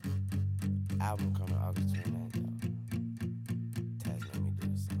Album coming August 29th, though. Taz made me do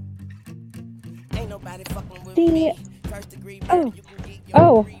this song. Ain't nobody fucking with The me. First degree murder, oh you can get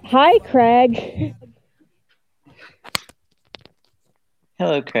your degree. hi Craig.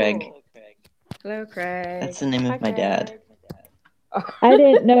 Hello, Craig. Cool. Hello, Craig. That's the name Hi, of my dad. I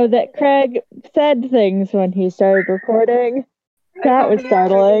didn't know that Craig said things when he started recording. That was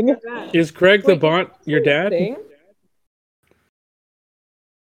startling. Is Craig the Wait, bot your dad? Thing?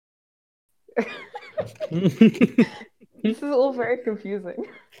 This is all very confusing.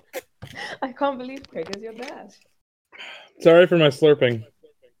 I can't believe Craig is your dad. Sorry for my slurping.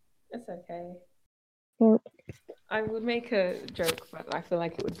 It's okay. Slurp. I would make a joke, but I feel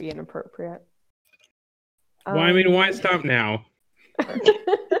like it would be inappropriate. Why stop now?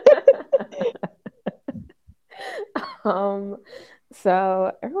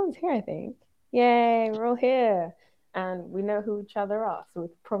 So everyone's here, I think. Yay, we're all here. And we know who each other are, so we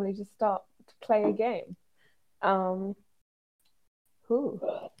could probably just start to play a game. Who?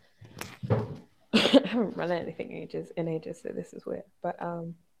 I haven't run anything in ages, so this is weird. But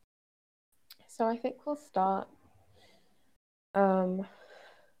so I think we'll start. I'd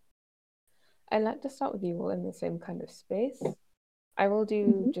like to start with you all in the same kind of space. I will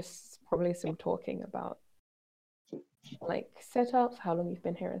do just probably some talking about like setups, how long you've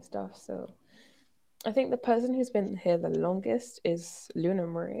been here and stuff. So I think the person who's been here the longest is Luna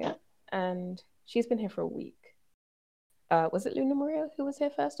Maria, and she's been here for a week. Was it Luna Maria who was here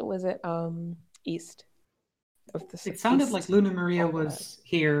first, or was it East of the? It sounded East like Luna Maria was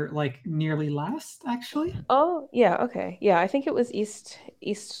here like nearly last, actually. Oh yeah, okay, yeah. I think it was East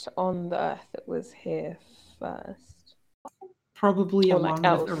on the Earth that was here first. Probably Or along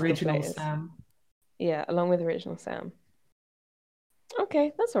like with original Sam. Yeah, along with original Sam.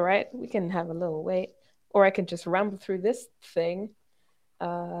 Okay, that's all right. We can have a little wait, or I can just ramble through this thing.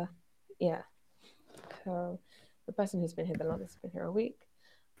 Yeah. So the person who's been here the longest has been here a week.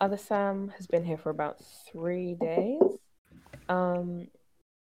 Other Sam has been here for about 3 days.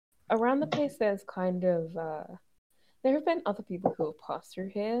 Around the place, there's kind of there have been other people who have passed through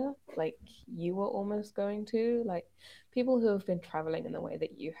here, like you were almost going to, like people who have been traveling in the way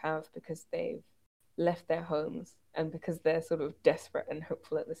that you have because they've left their homes and because they're sort of desperate and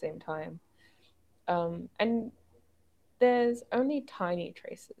hopeful at the same time. And there's only tiny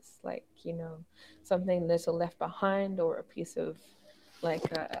traces, like, something little left behind or a piece of like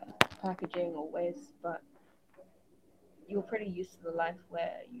packaging or waste, but you're pretty used to the life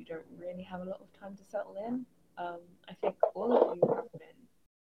where you don't really have a lot of time to settle in. I think all of you have been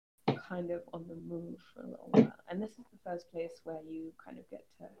kind of on the move for a little while, and this is the first place where you kind of get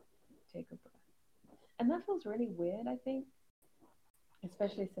to take a breath. And that feels really weird, I think,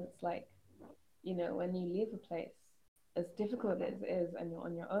 especially since, like, when you leave a place, as difficult as it is, and you're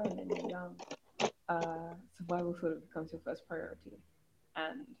on your own and you're young, survival sort of becomes your first priority.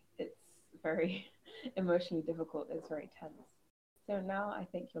 And it's very emotionally difficult, it's very tense. So now I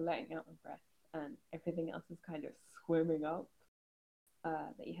think you're letting out a breath, and everything else is kind of swimming up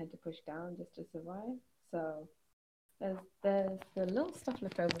that you had to push down just to survive. So there's the little stuff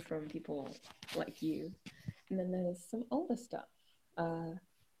left over from people like you, and then there's some older stuff,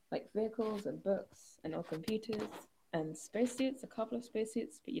 like vehicles and books and old computers and spacesuits, a couple of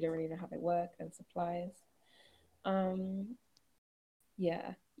spacesuits, but you don't really know how they work, and supplies.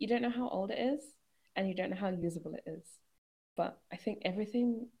 Yeah, you don't know how old it is, and you don't know how usable it is. But I think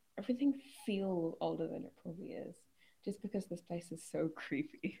everything feels older than it probably is, just because this place is so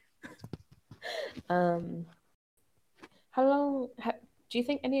creepy. How long do you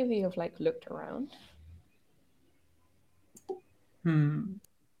think any of you have like looked around?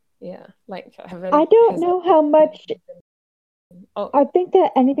 Yeah, like I don't know how much. I think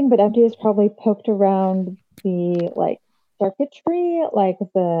that anything but empty has probably poked around the like circuitry, like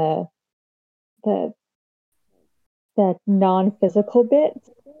the non-physical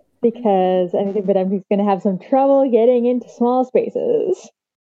bits, because anything but empty is going to have some trouble getting into small spaces.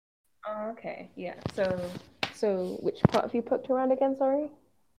 Oh, okay, yeah. So which part have you poked around again? Sorry,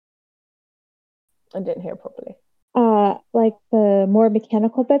 I didn't hear properly. Like the more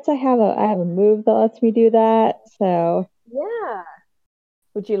mechanical bits, I have a move that lets me do that. So yeah.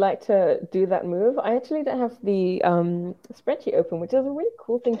 Would you like to do that move? I actually don't have the spreadsheet open, which is a really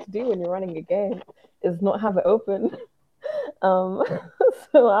cool thing to do when you're running a game, is not have it open. So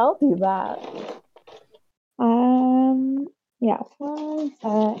I'll do that. Yeah.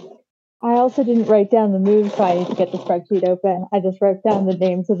 I also didn't write down the moves, so I need to get the spreadsheet open. I just wrote down the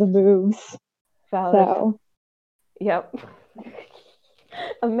names of the moves. Valid. So. Yep.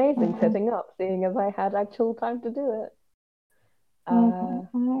 Amazing setting up, seeing as I had actual time to do it.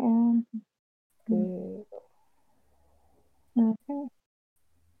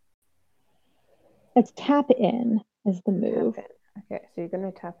 It's tap in is the move. Tap in. Okay, so you're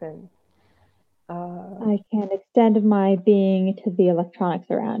gonna tap in. I can extend my being to the electronics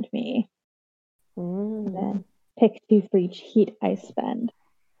around me. And then pick 2 for each heat I spend.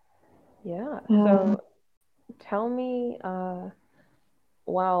 Yeah. So tell me,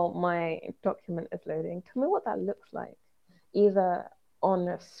 while my document is loading, tell me what that looks like. Either on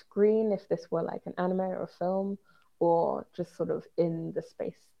a screen, if this were like an anime or a film, or just sort of in the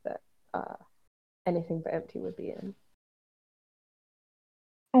space that anything but empty would be in.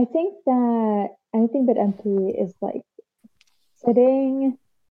 I think that anything but empty is like sitting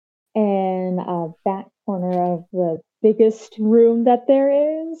in a back corner of the biggest room that there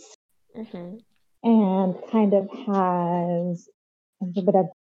is, and kind of has a bit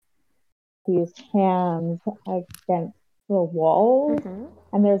of these hands against the wall,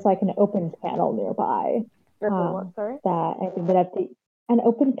 and there's like an open panel nearby. What? Sorry. That anything but empty, an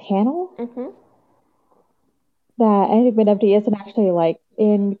open panel. That anything but empty isn't actually like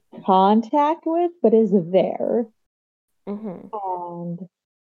in contact with, but is there. And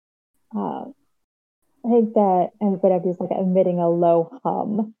I think that anything but empty is like emitting a low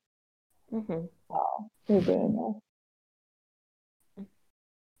hum. Oh, they're doing this.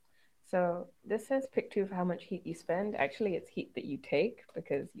 So this says pick 2 for how much heat you spend. Actually, it's heat that you take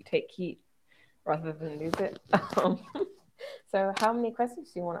because you take heat rather than lose it. So how many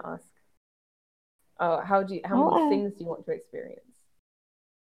questions do you want to ask? Oh, how many things do you want to experience?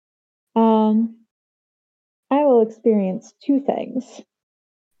 I will experience 2 things.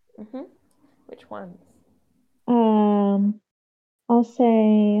 Which ones? I'll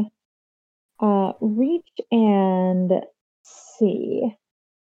say reach and see.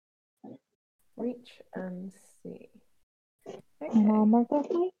 Reach and see. Okay. And I'll mark off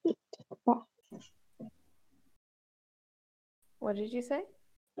my heat box. What did you say?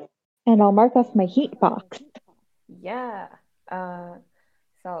 And I'll mark off my heat box. Yeah.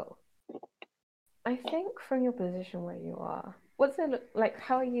 So I think from your position where you are, what's it look like?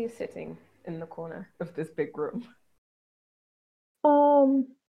 How are you sitting in the corner of this big room?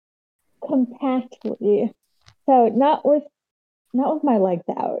 Compactly. So not with my legs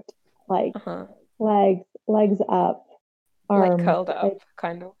out. Like legs up. Arms like curled up,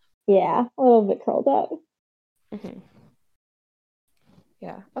 kind of. Yeah, a little bit curled up.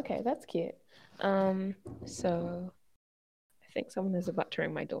 Yeah, okay, that's cute. So I think someone is about to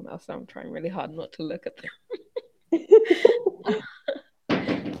ring my doorbell, so I'm trying really hard not to look at them.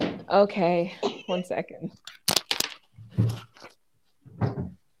 Okay, 1 second.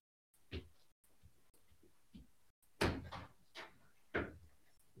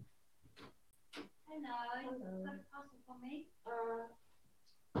 Hello. Got a parcel for me?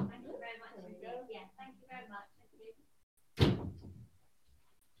 Thank you very much indeed. Yeah, thank you very much. Thank you.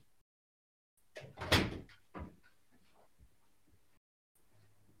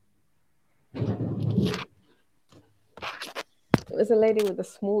 It was a lady with a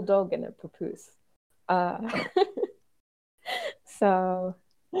small dog and a papoose. So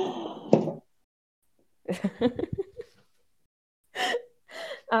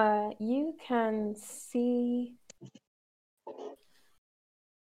you can see.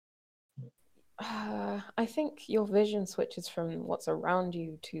 I think your vision switches from what's around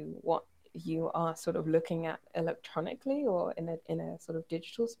you to what you are sort of looking at electronically or in a sort of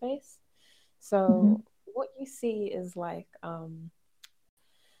digital space. So what you see is like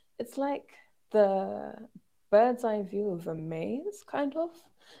it's like the bird's eye view of a maze, kind of,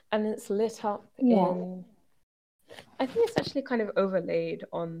 and it's lit up in. I think it's actually kind of overlaid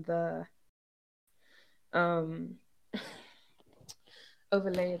on the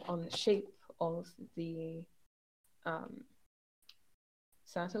overlaid on the shape of the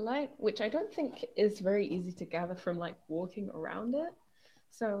satellite, which I don't think is very easy to gather from like walking around it.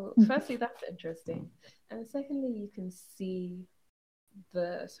 So firstly, that's interesting, and secondly, you can see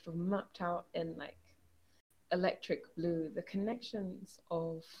the sort of mapped out in like electric blue the connections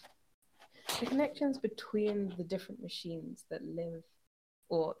between the different machines that live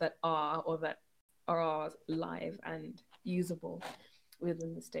or that are live and usable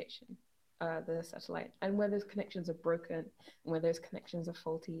within the station, the satellite, and where those connections are broken and where those connections are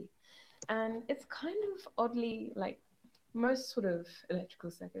faulty. And it's kind of oddly like most sort of electrical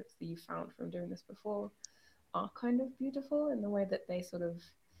circuits that you found from doing this before are kind of beautiful in the way that they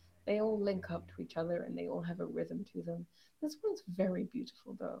all link up to each other and they all have a rhythm to them. This one's very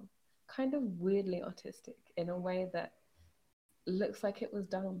beautiful though, kind of weirdly artistic in a way that looks like it was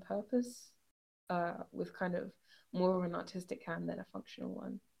done on purpose, with kind of more of an artistic hand than a functional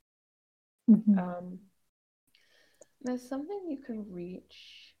one. There's something you can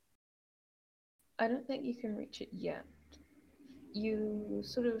reach I don't think you can reach it yet. You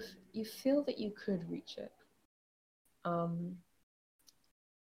feel that you could reach it. But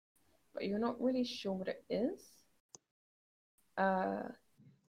you're not really sure what it is. I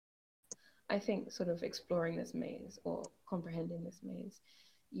think sort of exploring this maze or comprehending this maze,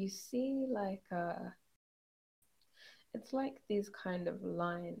 you see like it's like these kind of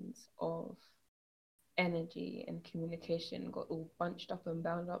lines of energy and communication got all bunched up and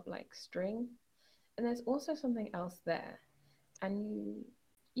bound up like string. And there's also something else there. And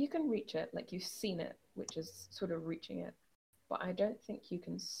you can reach it, like you've seen it, which is sort of reaching it. But I don't think you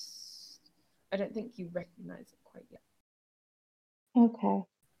can, I don't think you recognize it quite yet. Okay.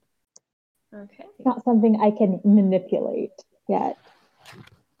 Okay. Not something I can manipulate yet.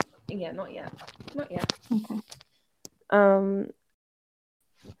 Yeah, not yet. Not yet. Okay.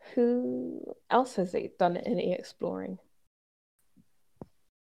 Who else has done any exploring?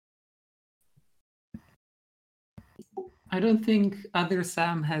 I don't think other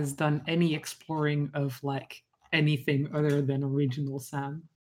Sam has done any exploring of like anything other than original Sam.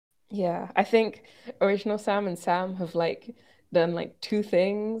 Yeah, I think original Sam and Sam have like done like two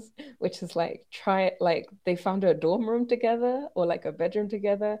things, which is like they found a dorm room together or like a bedroom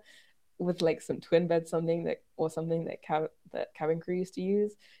together with like some twin beds, something that cabin crew used to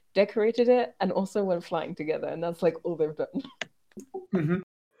use, decorated it, and also went flying together, and that's like all they've done. Mm-hmm.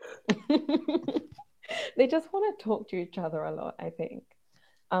 They just want to talk to each other a lot, I think.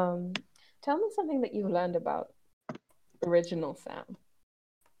 Tell me something that you've learned about original Sam.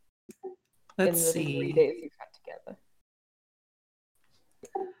 Let's in the see. 3 days you've had together.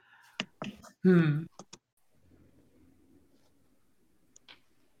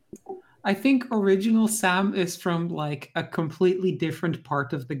 I think original Sam is from like a completely different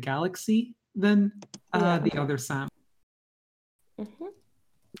part of the galaxy than the other Sam. Mm-hmm.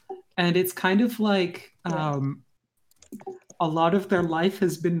 And it's kind of like a lot of their life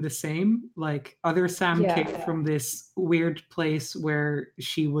has been the same. Like other Sam came from this weird place where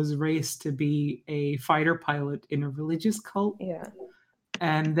she was raised to be a fighter pilot in a religious cult. Yeah.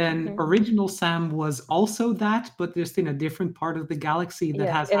 And then original Sam was also that, but just in a different part of the galaxy that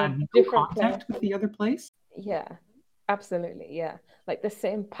has had no contact with the other place. Yeah, absolutely. Yeah. Like the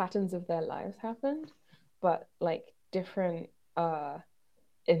same patterns of their lives happened, but like different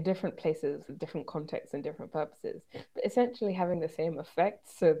in different places, different contexts and different purposes, but essentially having the same effect.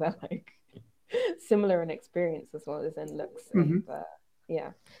 So they're like similar in experience as well as in looks. And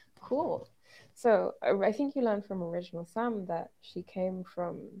yeah, cool. So I think you learned from original Sam that she came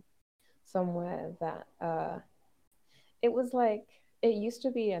from somewhere that it was like it used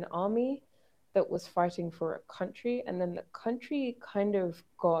to be an army that was fighting for a country, and then the country kind of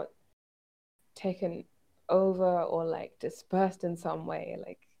got taken over or like dispersed in some way,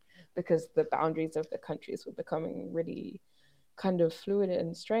 like because the boundaries of the countries were becoming really kind of fluid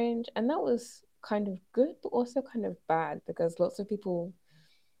and strange. And that was kind of good, but also kind of bad because lots of people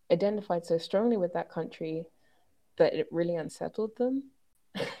identified so strongly with that country that it really unsettled them.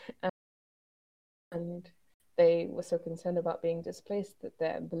 And they were so concerned about being displaced that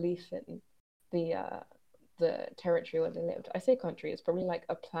their belief in the territory where they lived, I say country, it's probably like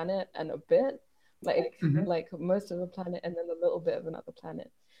a planet and a bit, like most of a planet and then a little bit of another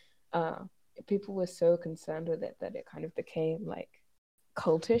planet. People were so concerned with it that it kind of became like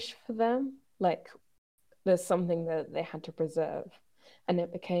cultish for them. Like there's something that they had to preserve, and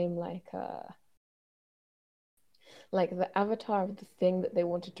it became like the avatar of the thing that they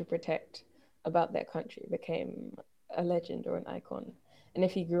wanted to protect about their country became a legend or an icon. And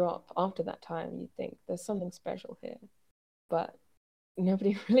if you grew up after that time, you'd think there's something special here, but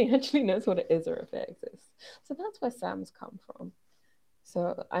nobody really actually knows what it is or if it exists. So that's where Sam's come from.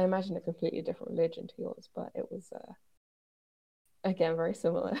 So I imagine a completely different religion to yours, but it was again very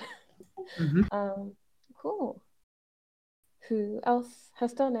similar. Cool. Who else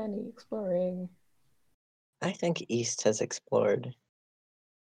has done any exploring? I think East has explored.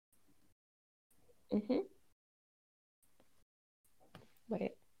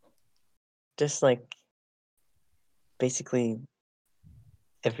 Wait. Just like basically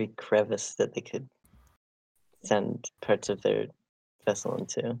every crevice that they could send parts of their vessel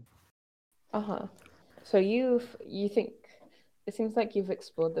into. So you think it seems like you've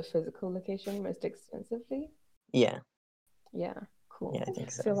explored the physical location most extensively? Yeah. Yeah, cool. Yeah, I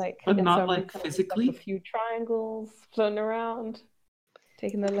think so. So like, but not like physically. Like a few triangles floating around,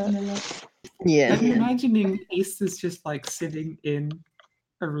 taking a look. Yeah. I'm imagining East is just like sitting in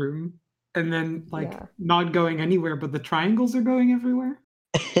a room and then like not going anywhere, but the triangles are going everywhere.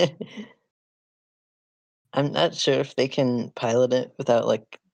 I'm not sure if they can pilot it without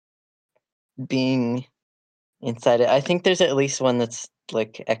like being inside it. I think there's at least one that's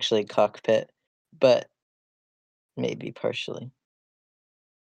like actually cockpit, but maybe partially.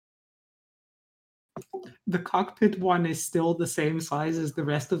 The cockpit one is still the same size as the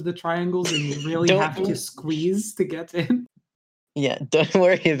rest of the triangles, and you really Don't- have to squeeze to get in. Yeah, don't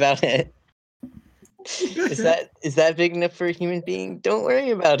worry about it. Is that big enough for a human being? Don't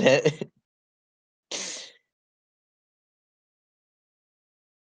worry about it.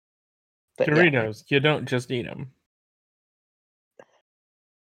 But yeah, Doritos, you don't just eat them.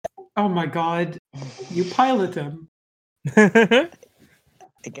 Oh my god, you pilot him. I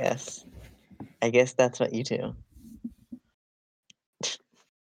guess that's what you do.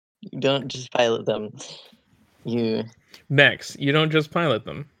 You don't just pilot them. You Max, you don't just pilot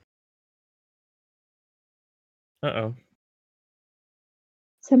them. Uh-oh.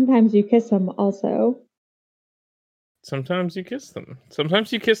 Sometimes you kiss them also. Sometimes you kiss them.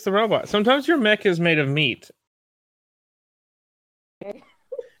 Sometimes you kiss the robot. Sometimes your mech is made of meat.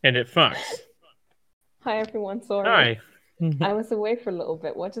 And it fucks. Hi everyone, sorry. Hi. I was away for a little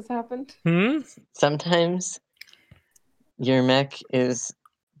bit. What just happened? sometimes your mech is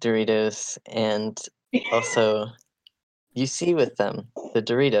Doritos, and also you see with them the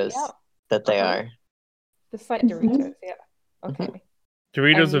Doritos Yeah. that they Uh-huh. are. The site Doritos, yeah. Okay.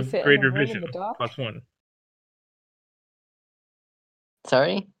 Doritos And you of sit in a greater room in vision. the dark? +1.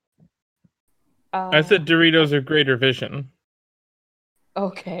 Sorry? I said Doritos of greater vision.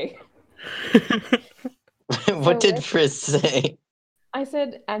 Okay. What did where- Frizz say? I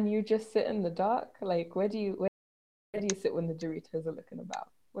said, and you just sit in the dark? Like, where do you sit when the Doritos are looking about?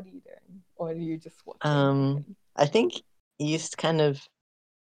 What are you doing? Or are you just watching? I think East kind of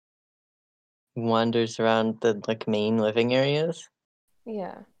wanders around the like main living areas,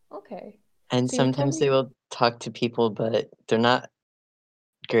 Yeah. Okay. and So you told sometimes me- they will talk to people, but they're not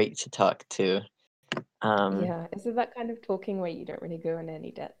great to talk to. Yeah. Is it that kind of talking where you don't really go in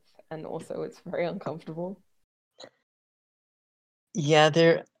any depth and also it's very uncomfortable? Yeah,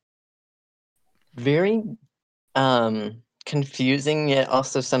 they're very confusing yet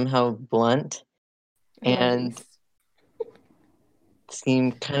also somehow blunt, and Nice.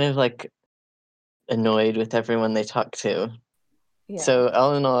 seem kind of like annoyed with everyone they talk to. Yeah. So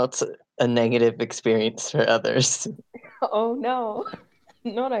all in all, it's a negative experience for others. Oh no.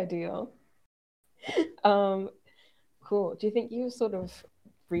 Not ideal. Cool. Do you think you sort of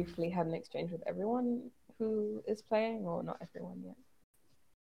briefly had an exchange with everyone who is playing, or not everyone yet?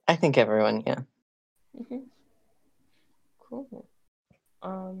 I think everyone, yeah. Mm-hmm. Cool.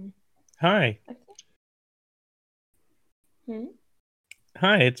 Hi. I think...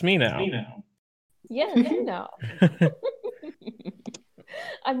 Hi, it's me now. Yeah, it's you now.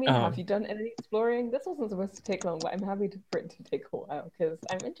 I mean, have you done any exploring? This wasn't supposed to take long, but I'm happy for it to take a while because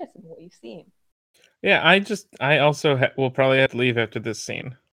I'm interested in what you've seen. Yeah, I also will probably have to leave after this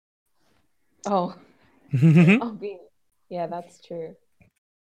scene. Oh, yeah, that's true.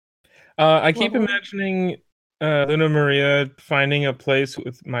 I keep imagining Luna Maria finding a place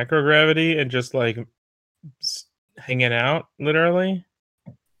with microgravity and just like hanging out, literally.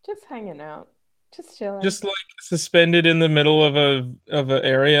 Just hanging out, just chilling. Just like suspended in the middle of a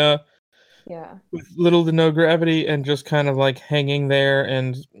area. Yeah. With little to no gravity and just kind of like hanging there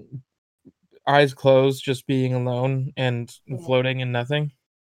and eyes closed, just being alone and floating in nothing.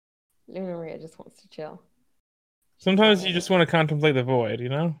 Luna Maria just wants to chill. Sometimes you just want to contemplate the void, you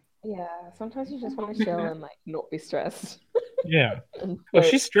know? Yeah, sometimes you just want to chill and like not be stressed. Yeah. Well,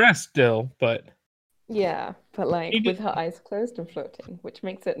 she's stressed still, but yeah, but like with her eyes closed and floating, which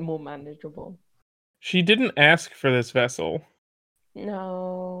makes it more manageable. She didn't ask for this vessel.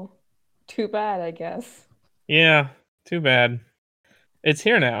 No. Too bad, I guess. Yeah, too bad. It's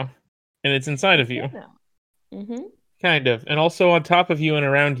here now, and it's inside of you. Mm-hmm. Kind of, and also on top of you and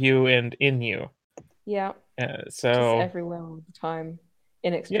around you and in you. Yeah. So just everywhere all the time,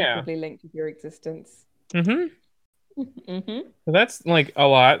 inextricably linked with your existence. Mm-hmm. Mm-hmm. So that's like a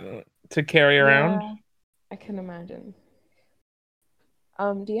lot to carry around. Yeah, I can imagine.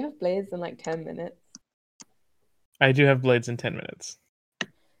 Do you have blades in like 10 minutes? I do have blades in 10 minutes.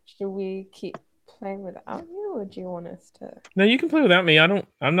 Should we keep playing without you, or do you want us to? No, you can play without me.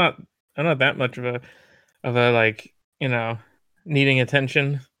 I'm not that much of a like, you know, needing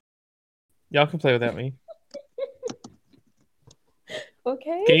attention. Y'all can play without me.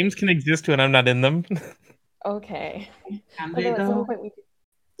 Okay. Games can exist when I'm not in them. Okay. Although at some point we could...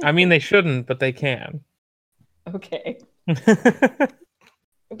 I mean, they shouldn't, but they can. Okay.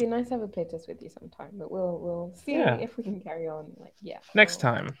 It'd be nice to have a playtest with you sometime, but we'll see if we can carry on. Like, next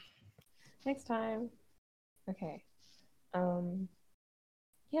time. Next time. Okay.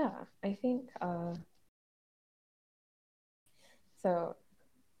 Yeah, I think so.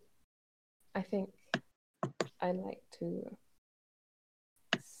 I think I like to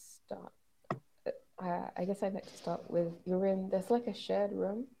start. I guess I'd like to start with your room. There's like a shared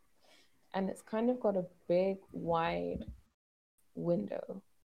room, and it's kind of got a big, wide window,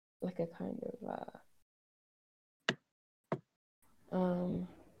 like a kind of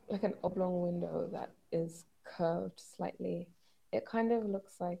like an oblong window that is curved slightly. It kind of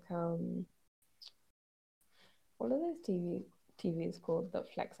looks like what are those TVs called that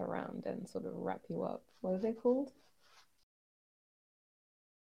flex around and sort of wrap you up? What are they called?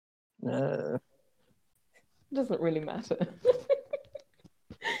 It doesn't really matter.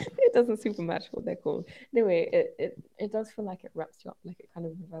 It doesn't super matter what they're called. Anyway, it does feel like it wraps you up, like it kind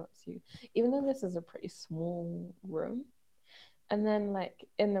of envelops you. Even though this is a pretty small room, and then like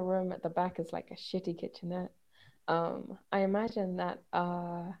in the room at the back is like a shitty kitchenette. I imagine that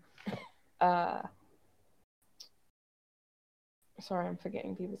sorry, I'm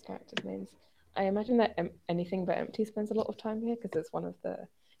forgetting people's characters' names. I imagine that Anything But Empty spends a lot of time here because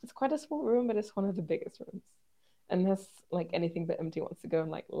it's quite a small room, but it's one of the biggest rooms. Unless like Anything But Empty wants to go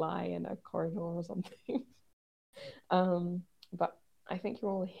and like lie in a corridor or something. But I think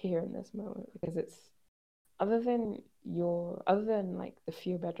you're all here in this moment because it's other than like the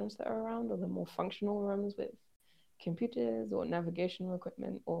few bedrooms that are around or the more functional rooms with computers or navigational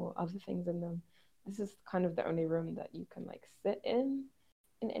equipment or other things in them, this is kind of the only room that you can like sit in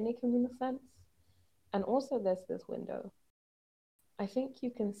any communal sense. And also there's this window. I think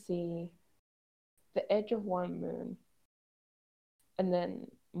you can see the edge of one moon and then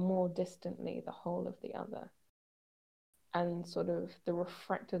more distantly the whole of the other, and sort of the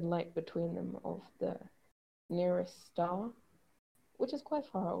refracted light between them of the nearest star, which is quite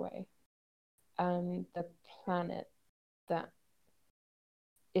far away, and the planet that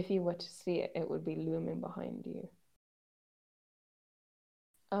if you were to see it, it would be looming behind you.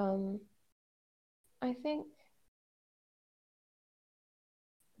 I think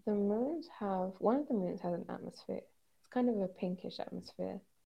one of the moons has an atmosphere. It's kind of a pinkish atmosphere.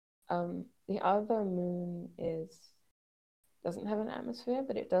 The other moon doesn't have an atmosphere,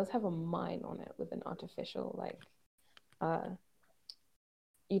 but it does have a mine on it with an artificial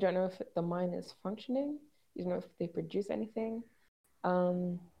you don't know if the mine is functioning. You don't know if they produce anything.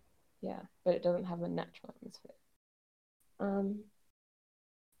 Yeah, but it doesn't have a natural atmosphere.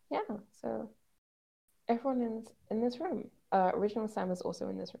 Yeah, so everyone in this room. Original Sam is also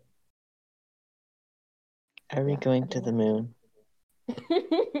in this room. Are we going to the moon?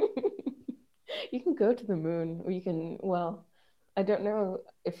 You can go to the moon, or you can. Well, I don't know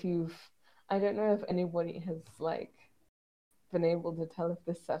if anybody has like been able to tell if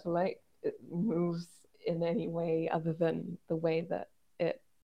this satellite moves in any way other than the way that it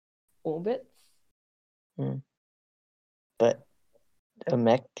orbits. But a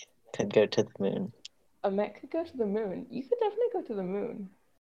mech could go to the moon. A mech could go to the moon. You could definitely go to the moon.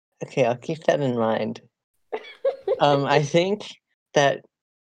 Okay, I'll keep that in mind. I think that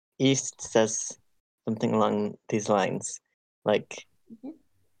East says something along these lines, like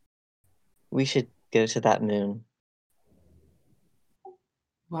we should go to that moon.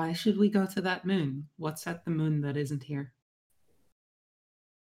 Why should we go to that moon? What's at the moon that isn't here?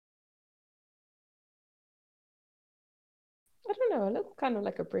 I don't know. It looks kind of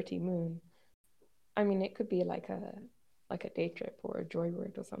like a pretty moon. I mean, it could be like a day trip or a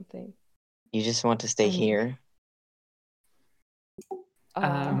joyride or something. You just want to stay here?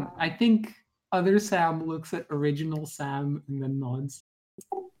 I think other Sam looks at original Sam and then nods.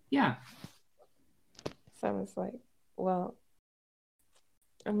 Yeah. Sam is like, well,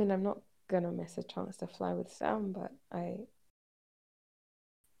 I mean, I'm not gonna miss a chance to fly with Sam, but I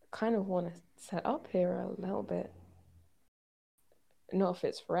kind of want to set up here a little bit. Not if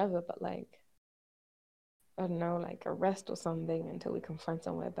it's forever, but like, I don't know, like a rest or something until we can find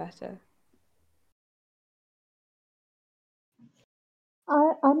somewhere better.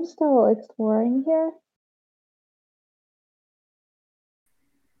 I'm still exploring here.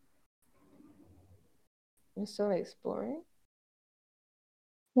 You're still exploring?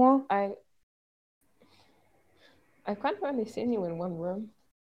 Yeah. I've kind of only seen you in one room.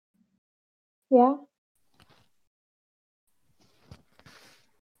 Yeah.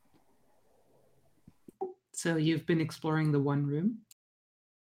 So you've been exploring the one room?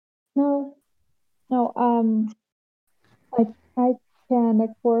 No. I can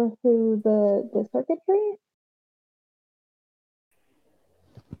explore through the circuitry.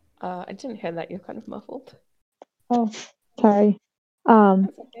 I didn't hear that. You're kind of muffled. Oh, sorry.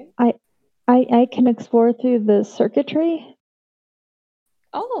 That's okay. I can explore through the circuitry.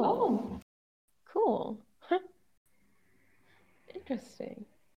 Oh, cool. Huh. Interesting.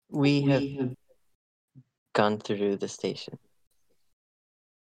 We have gone through the station.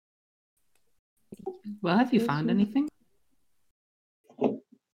 Well, have you found anything?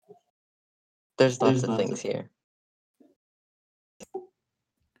 There's lots of things here. I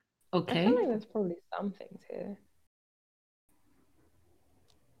Okay. feel like there's probably some things here.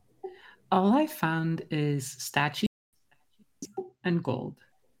 All I found is statues and gold.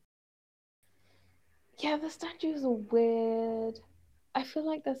 Yeah, the statues are weird. I feel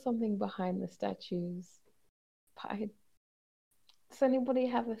like there's something behind the statues. Does anybody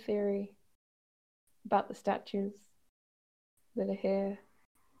have a theory about the statues that are here?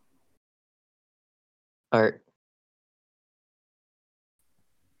 Art.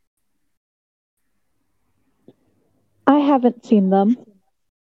 I haven't seen them.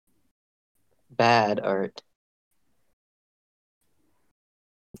 Bad art.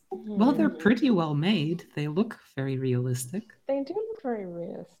 Well, they're pretty well made. They look very realistic. They do look very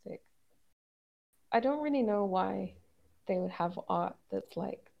realistic. I don't really know why they would have art that's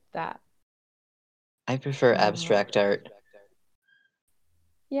like that. I prefer abstract art.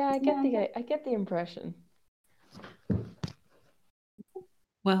 Yeah, I get the impression.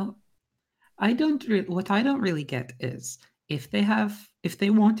 Well, what I don't really get is if they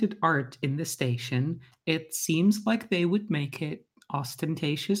wanted art in the station, it seems like they would make it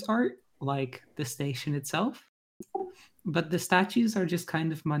ostentatious art, like the station itself. But the statues are just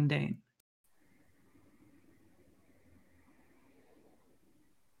kind of mundane.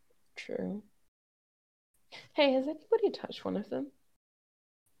 True. Hey, has anybody touched one of them?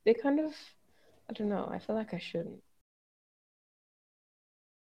 They kind of, I don't know, I feel like I shouldn't.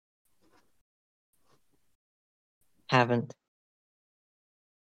 Haven't.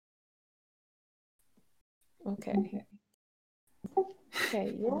 Okay.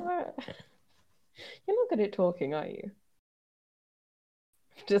 Okay, you're not good at talking, are you?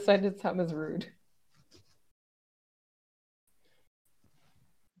 Decided Sam is rude.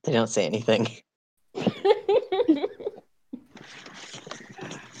 They don't say anything.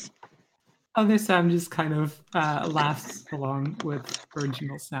 Other Sam just kind of laughs along with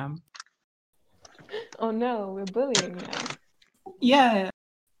original Sam. Oh no, we're bullying now. Yeah.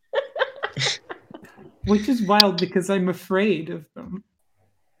 Which is wild because I'm afraid of them.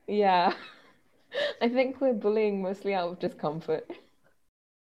 Yeah. I think we're bullying mostly out of discomfort.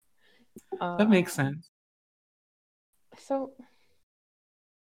 That makes sense. So,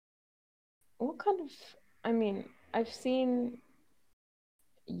 what kind of, I mean, I've seen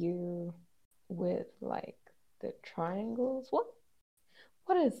you with like the triangles. What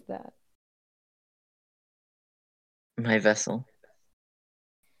is that? My vessel.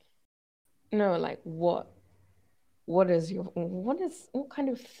 No, like what kind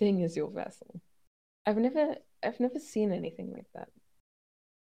of thing is your vessel? I've never seen anything like that.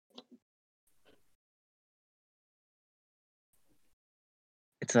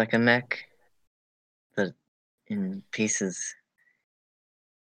 It's like a mech, but in pieces.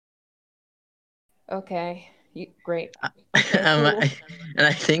 Okay, great. Okay, cool. And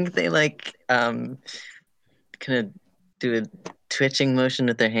I think they like kind of do a twitching motion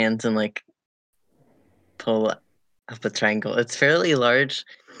with their hands and like pull up a triangle. It's fairly large.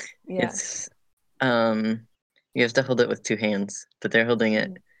 Yeah. It's you have to hold it with two hands, but they're holding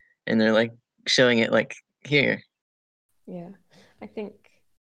it and they're like showing it like here. Yeah. I think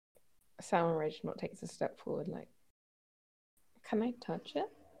Sam and Reginald takes a step forward, like, can I touch it?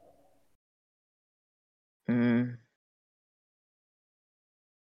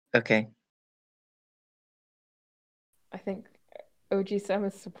 Okay. I think OG Sam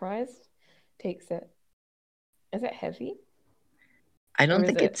is surprised, takes it. Is it heavy? I don't Or is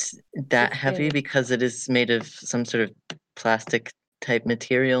think it it's that heavy sustained? because it is made of some sort of plastic type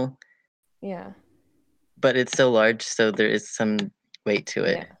material, Yeah. but it's so large, so there is some weight to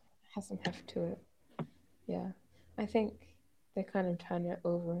it. Yeah. Has some heft to it. Yeah. I think they kind of turn it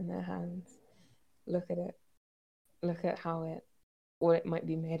over in their hands, look at it, look at what it might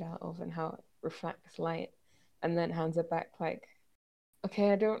be made out of and how it reflects light, and then hands it back like,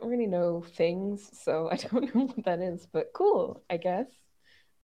 okay, I don't really know things, so I don't know what that is, but cool, I guess.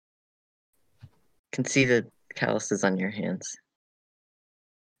 Can see the calluses on your hands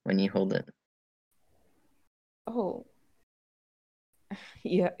when you hold it. Oh.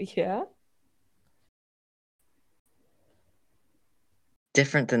 Yeah.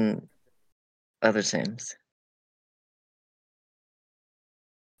 Different than other Sams.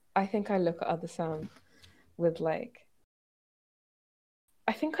 I think I look at other Sam with like,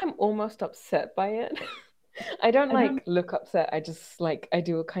 I think I'm almost upset by it. I don't like look upset. I just like I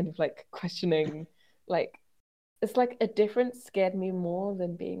do a kind of like questioning, like it's like a difference scared me more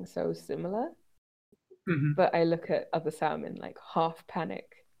than being so similar. Mhm. But I look at other Sam in like half panic.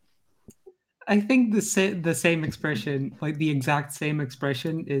 I think the same expression, like the exact same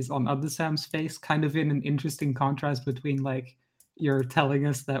expression, is on other Sam's face, kind of in an interesting contrast between like you're telling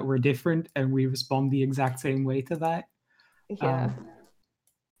us that we're different and we respond the exact same way to that. Yeah.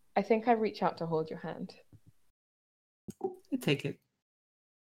 I think I reach out to hold your hand. I take it.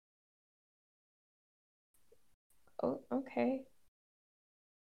 Oh, okay.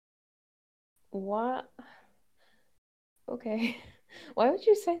 What? Okay. Why would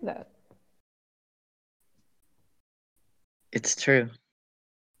you say that? It's true.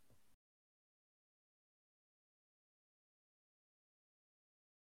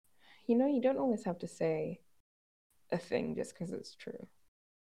 You know, you don't always have to say a thing just because it's true.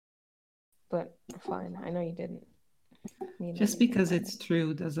 But fine, I know you didn't mean Just anything because by it's it.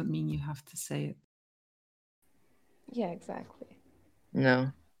 true doesn't mean you have to say it. Yeah, exactly.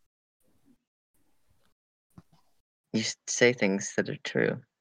 No. You say things that are true.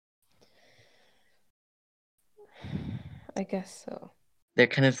 I guess so. They're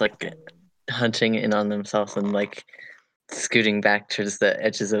kind of like hunching in on themselves and like scooting back towards the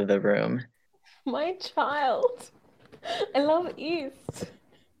edges of the room. My child. I love East.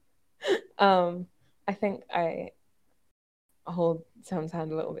 I think I hold Sam's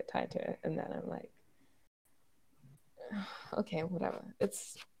hand a little bit tighter, and then I'm like, okay, whatever.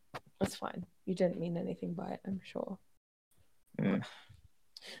 It's fine. You didn't mean anything by it, I'm sure. Mm.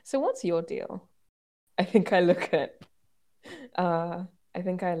 So what's your deal? I think I look at I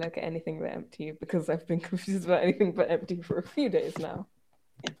think I look at anything but empty because I've been confused about anything but empty for a few days now.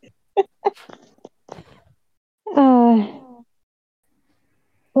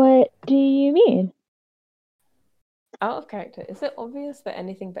 What do you mean? Out of character, is it obvious that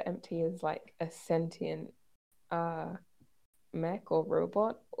anything but empty is like a sentient mech or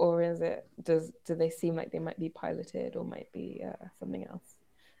robot, or is it do they seem like they might be piloted or might be something else?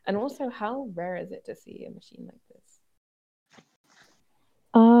 And also, how rare is it to see a machine like this?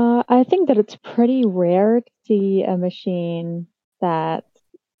 I think that it's pretty rare to see a machine that's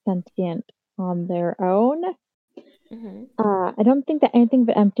sentient on their own. Mm-hmm. I don't think that anything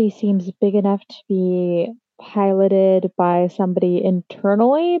but empty seems big enough to be piloted by somebody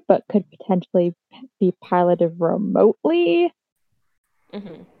internally, but could potentially be piloted remotely.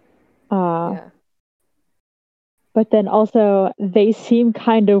 Mm-hmm. Uh, Yeah. but then also they seem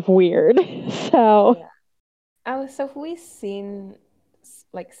kind of weird. So Yeah. Alice, have we seen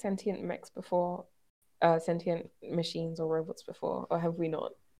like sentient mechs before? Sentient machines or robots before, or have we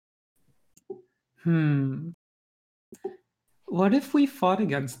not? What if we fought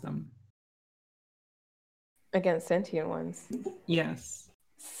against them? Against sentient ones. Yes.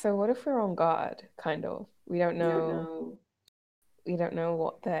 So what if we're on guard, kind of? We don't know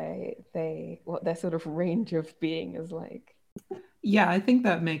what what their sort of range of being is like. Yeah, I think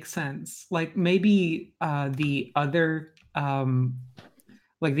that makes sense. Like maybe the other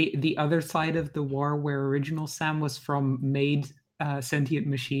like the other side of the war where original Sam was from made sentient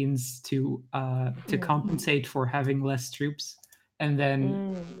machines to compensate for having less troops, and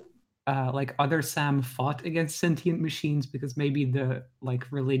then like other Sam fought against sentient machines because maybe the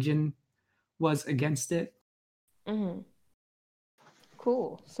like religion was against it. Mm-hmm.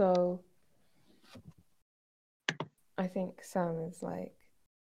 Cool. So I think Sam is like,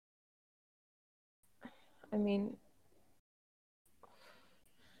 I mean,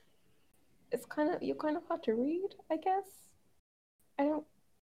 it's kind of you're kind of hard to read, I guess. I don't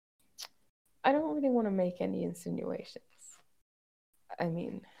I don't really want to make any insinuations. I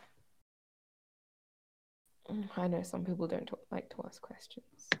mean, I know some people don't like to ask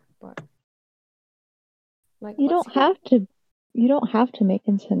questions, but like, you what's don't your have to you don't have to make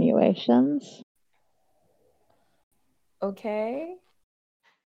insinuations. okay?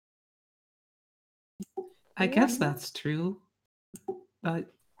 I guess that's true. But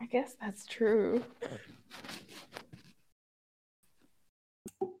I guess that's true.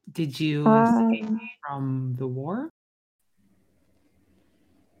 did you escape Um, from the war?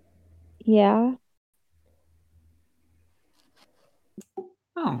 yeah.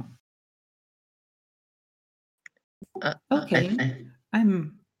 Oh, I, okay. I,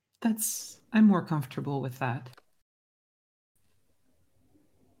 I'm more comfortable with that.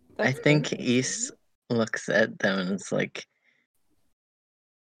 I That's think interesting. East looks at them and is like,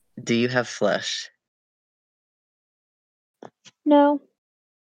 "Do you have flesh?" No.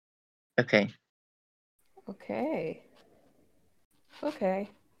 Okay. Okay. Okay.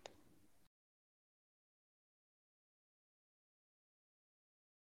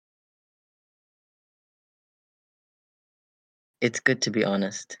 It's good to be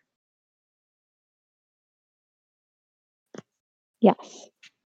honest. Yes.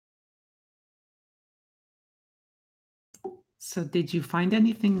 So did you find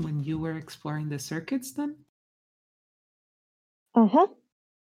anything when you were exploring the circuits then? Uh-huh.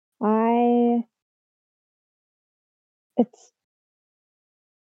 It's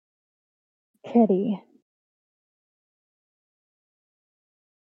pretty.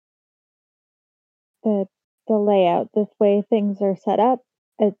 The layout, the way things are set up,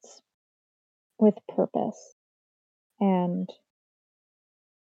 it's with purpose and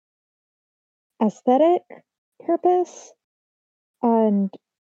aesthetic purpose. And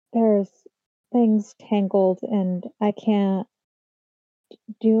there's things tangled and I can't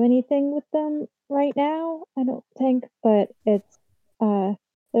do anything with them right now, I don't think, but it's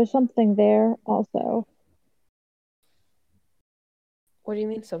there's something there also. What do you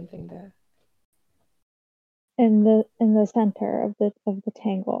mean something there? In the center of the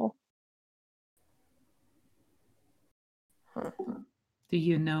tangle. Huh. Do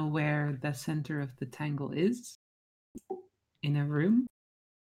you know where the center of the tangle is? In a room?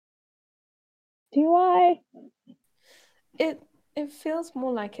 Do I? It feels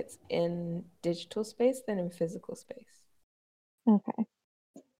more like it's in digital space than in physical space. Okay.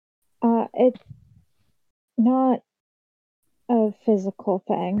 It's not a physical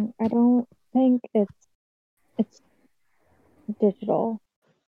thing. I don't think it's digital.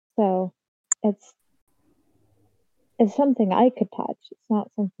 So it's something I could touch. It's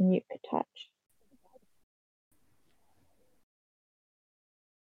not something you could touch.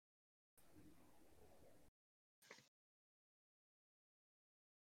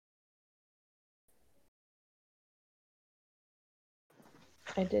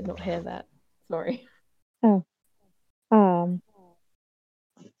 I did not hear that. Sorry. Oh.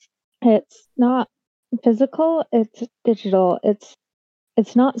 It's not physical, it's digital.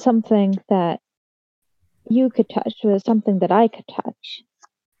 It's not something that you could touch, but it's something that I could touch.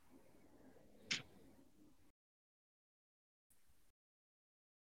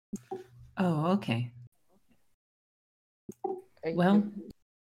 Oh, okay. Are Well, you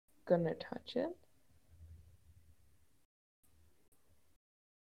gonna touch it?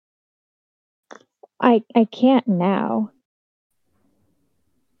 I can't now.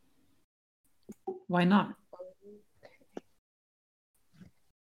 why not?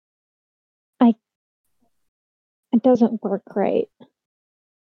 It doesn't work right.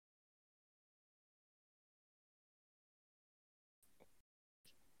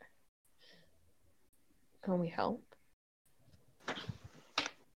 Can we help?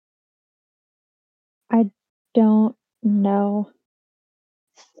 I don't know.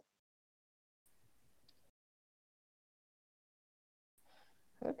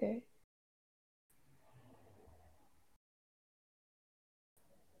 Okay.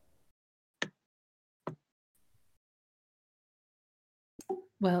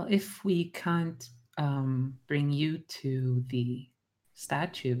 Well, if we can't bring you to the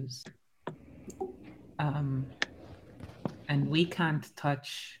statues, and we can't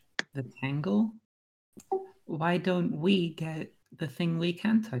touch the tangle, why don't we get the thing we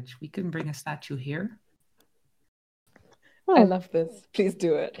can touch? We can bring a statue here. I Oh, love this. Please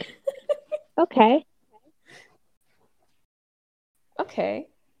do it. okay. Okay.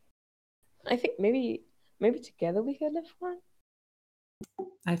 I think maybe together we could lift one.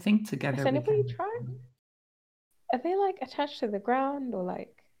 I think together Has we anybody can. tried? Are they like attached to the ground or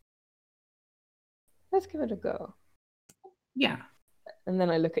like? Let's give it a go. Yeah. And then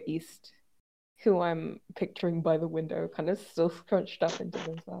I look at East, who I'm picturing by the window, kind of still scrunched up into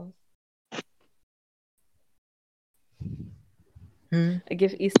themselves. I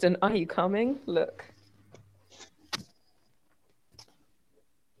give East an, are you coming? Look.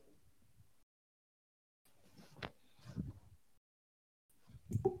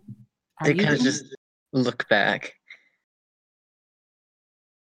 Are They you kind of gonna- just look back.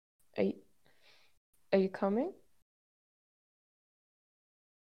 Are you coming?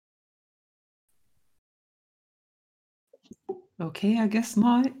 Okay, I guess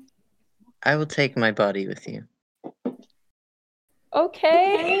not. I will take my body with you.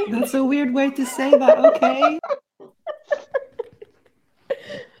 Okay. That's a weird way to say that. Okay.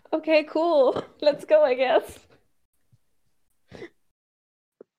 Okay, cool. Let's go, I guess.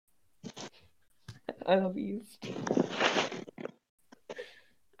 I love East.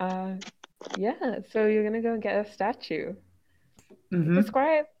 Yeah, so you're gonna go and get a statue. Mhm.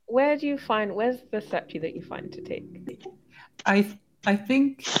 Describe, where's the statue that you find to take? I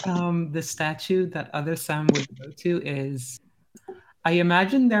think the statue that other Sam would go to is, I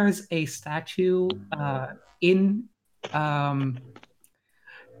imagine there's a statue in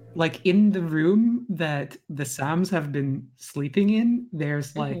like in the room that the Sams have been sleeping in,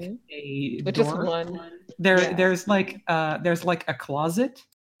 there's like a But just door. one. There's like a closet,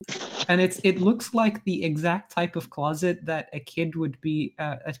 and it looks like the exact type of closet that a kid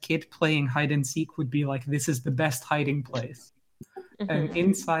playing hide and seek would be like. This is the best hiding place. And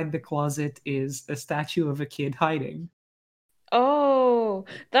inside the closet is a statue of a kid hiding. Oh,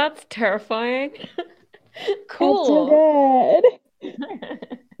 that's terrifying. Cool. That's so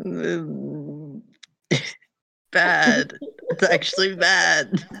good. Bad. It's actually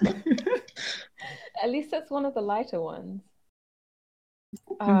bad. At least that's one of the lighter ones.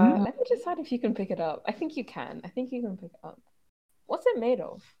 Let me decide if you can pick it up. I think you can. I think you can pick it up. What's it made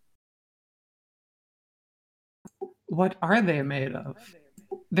of? What are they made of?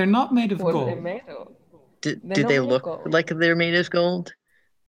 They're not made of What gold. are they made of? Do They're not they made of look gold. like they're made of gold?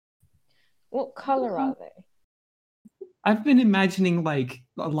 What color are they? I've been imagining like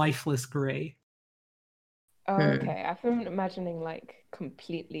a lifeless gray. Oh, okay. I've been imagining like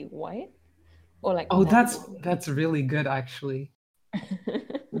completely white or like. Oh, that's really good actually.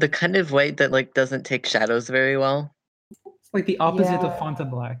 The kind of white that like doesn't take shadows very well. It's like the opposite of Fanta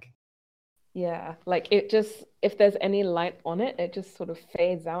Black. Yeah, like it just, if there's any light on it, it just sort of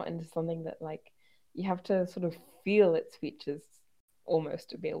fades out into something that like you have to sort of feel its features almost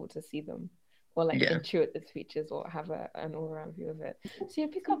to be able to see them, or like intuit its features or have an all-around view of it. So you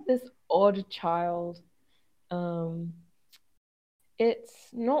pick up this odd child. It's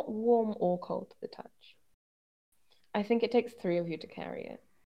not warm or cold to the touch. I think it takes 3 of you to carry it.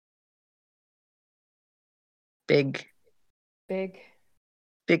 Big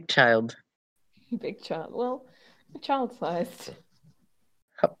child. Big child. Well, child-sized.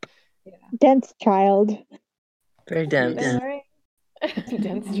 Hup. Yeah. Dense child. Very dense. They're wearing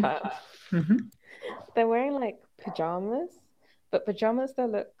dense child. They're wearing like pajamas, but pajamas that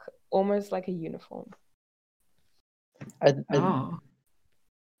look almost like a uniform.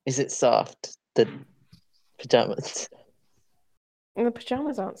 Is it soft? The pajamas. And the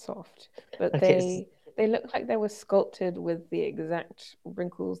pajamas aren't soft, but they look like they were sculpted with the exact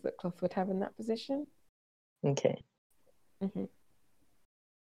wrinkles that cloth would have in that position. Okay.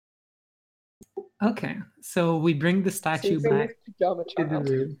 Okay, so we bring the statue back to the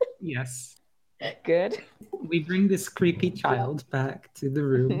room. Yes. Good. We bring this creepy child back to the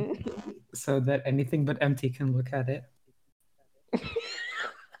room so that anything but empty can look at it.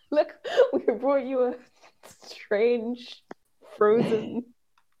 Look, we brought you a strange, frozen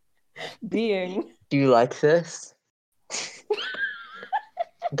being. Do you like this?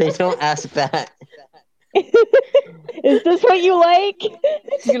 They don't ask that. Is this what you like?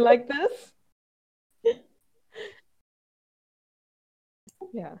 Do you like this?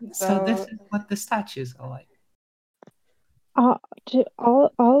 Yeah. So this is what the statues are like. Do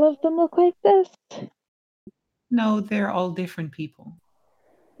all of them look like this? No, they're all different people.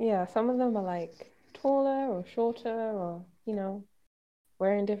 Yeah, some of them are like taller or shorter or, you know,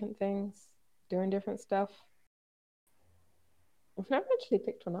 wearing different things, doing different stuff. I've never actually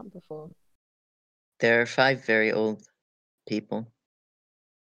picked one up before. There are 5 very old people.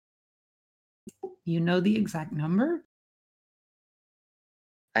 You know the exact number?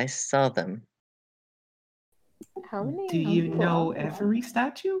 I saw them. How many? Do you know every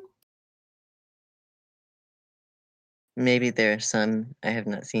statue? Maybe there are some I have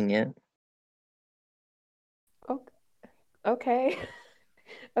not seen yet. Okay.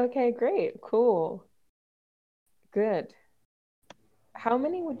 Okay, great. Cool. Good. How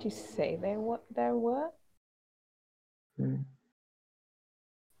many would you say there were?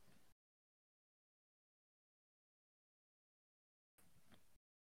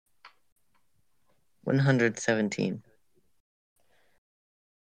 117.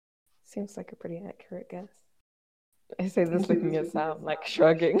 Seems like a pretty accurate guess. I say this looking at Sam, like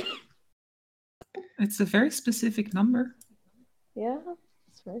shrugging. It's a very specific number. Yeah,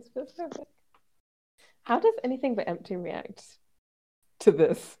 it's very specific. How does anything but empty react to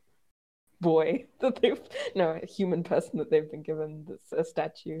this boy that a human person that they've been given this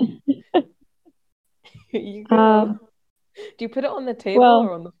statue? You go. Do you put it on the table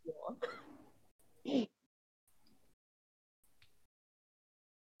or on the floor?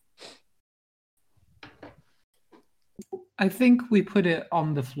 I think we put it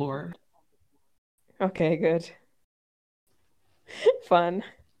on the floor. Okay, good. Fun.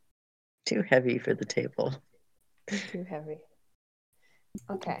 Too heavy for the table. Too heavy.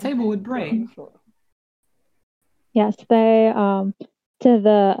 Okay. The table would break. Yes, they to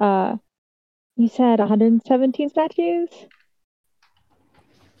the you said 117 statues?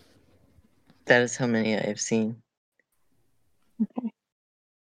 That is how many I have seen. Okay.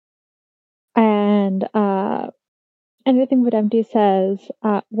 And anything but empty says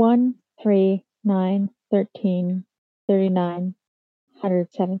 1, 3, 9, 13, 39,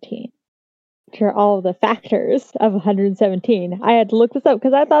 117. Which are all the factors of 117. I had to look this up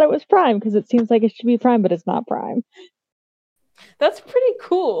because I thought it was prime because it seems like it should be prime, but it's not prime. That's pretty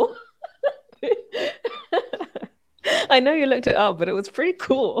cool. I know you looked it up, but it was pretty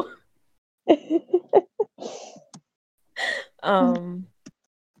cool.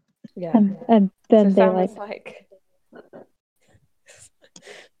 Yeah. And then so they Sam is like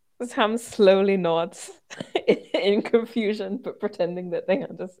Sam slowly nods in confusion, but pretending that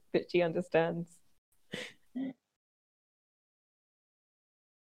that she understands.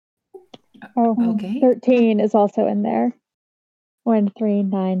 Okay. 13 is also in there. 1, 3,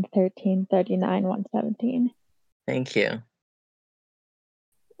 9, 13, 39, 117. Thank you.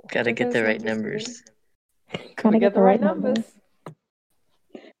 Gotta get the right numbers. Can we get the right numbers?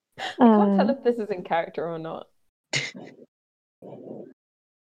 I can't tell if this is in character or not.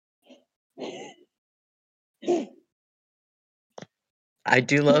 I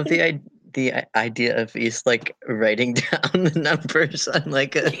do love the idea of East like writing down the numbers on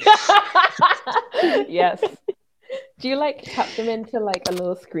like a. Yes. Do you like tap them into like a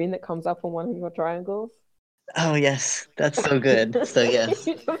little screen that comes up on one of your triangles? Oh yes, that's so good. So yes.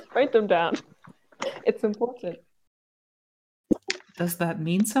 You just write them down. It's important. Does that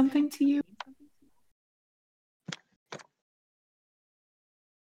mean something to you?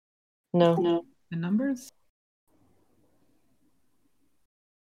 No. The numbers?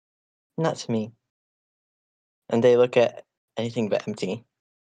 Not to me. And they look at anything but empty.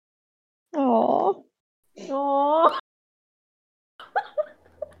 Oh. Oh.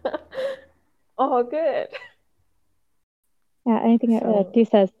 Oh, good. Yeah, anything that D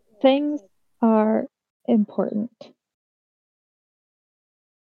says, things are important.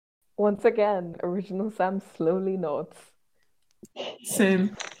 Once again, original Sam slowly nods.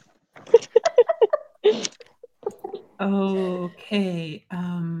 Same. Okay.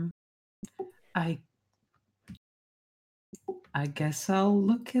 I guess I'll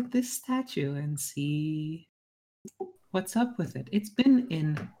look at this statue and see what's up with it.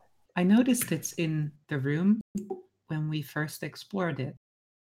 I noticed it's in the room when we first explored it.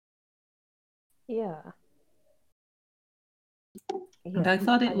 Yeah. And I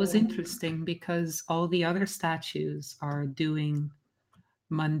thought it was interesting because all the other statues are doing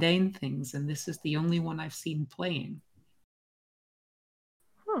mundane things, and this is the only one I've seen playing.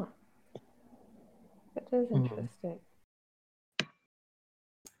 Huh. That is interesting.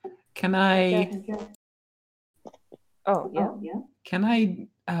 Can I? Oh, yeah. Can I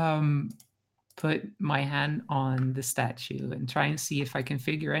put my hand on the statue and try and see if I can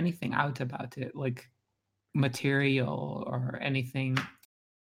figure anything out about it, like material or anything?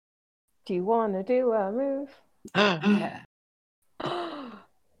 Do you want to do a move? Yeah.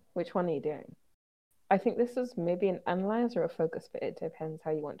 Which one are you doing? I think this is maybe an analyze or a focus, but it depends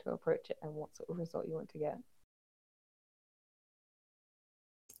how you want to approach it and what sort of result you want to get.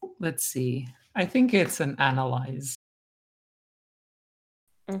 Let's see. I think it's an analyze.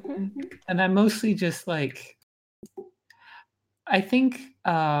 And I'm mostly just like, I think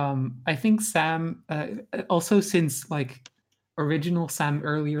Sam also, since like original Sam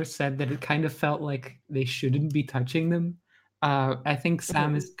earlier said that it kind of felt like they shouldn't be touching them. I think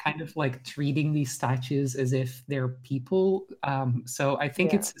Sam is kind of like treating these statues as if they're people. So I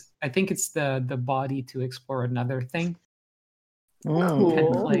think it's the body to explore another thing. Cool.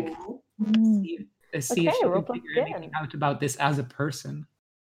 Kind of like see if she roll can plus figure anything out about this as a person.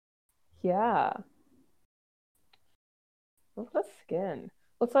 Yeah. Roll plus skin.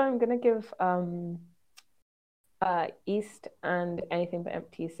 Also, I'm gonna give East and anything but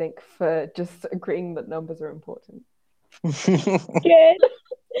empty sync for just agreeing that numbers are important. Good.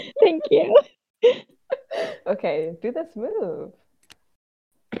 Thank you. Okay, do this move.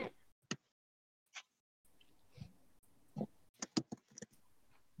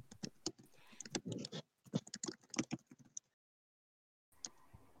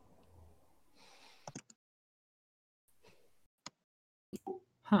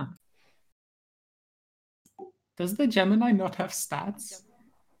 Huh. Does the Gemini not have stats?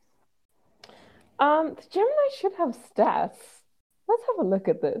 The Gemini should have stats. Let's have a look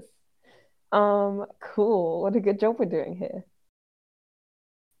at this. Cool. What a good job we're doing here.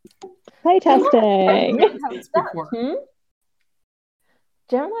 Play testing.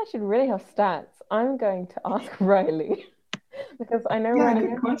 Gemini should really have stats. I'm going to ask Riley because I know Riley.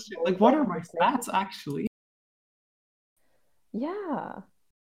 Good question. Like, what are my stats actually? Yeah.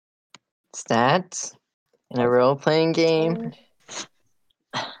 Stats in a role-playing game.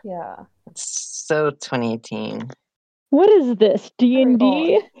 Yeah. It's so 2018. What is this,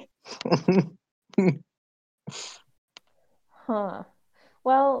 D&D? Huh.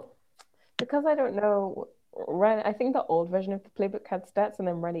 Well, because I don't know, I think the old version of the playbook had stats and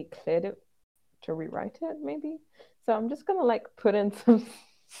then Riley cleared it to rewrite it, maybe. So I'm just gonna like put in some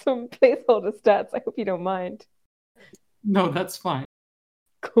placeholder stats. I hope you don't mind. No, that's fine.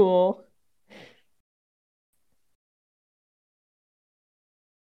 Cool.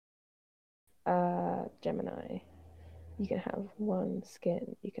 Gemini. You can have 1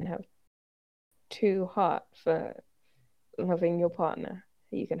 skin. You can have 2 heart for loving your partner.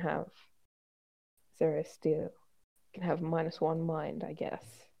 You can have 0 steel. You can have -1 mind, I guess.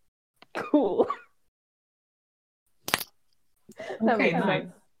 Cool. That Okay, makes nice.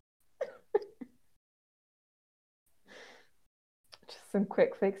 sense. Just some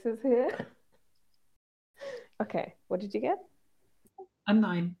quick fixes here. Okay, what did you get? A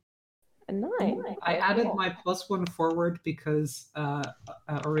 9. A 9. I Okay, added cool. my +1 forward because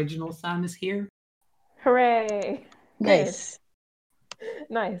original Sam is here. Hooray! Nice. Good.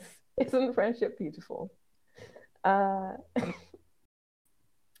 Nice. Isn't friendship beautiful? So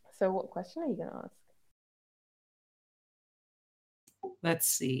what question are you gonna ask? Let's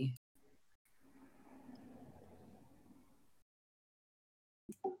see.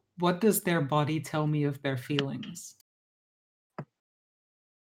 What does their body tell me of their feelings?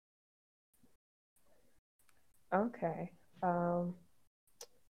 Okay.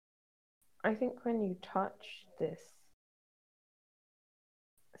 I think when you touch this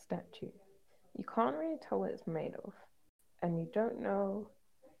statue, you can't really tell what it's made of, and you don't know.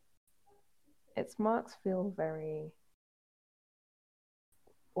 Its marks feel very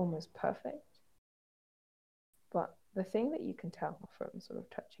almost perfect, but the thing that you can tell from sort of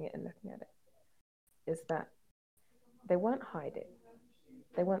touching it and looking at it is that they weren't hiding,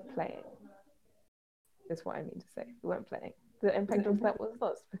 they weren't playing. Is what I mean to say. They weren't playing. The impact of that was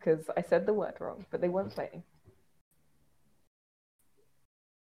lost because I said the word wrong, but they weren't playing.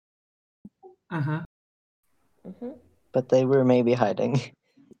 Uh-huh. But they were maybe hiding.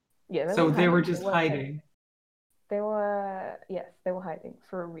 Yeah, So they were just They weren't playing. hiding. They were, yes, they were hiding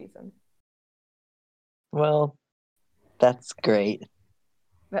for a reason. Well, that's great.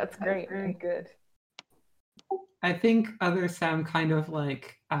 That's great. Okay, good. I think other Sam kind of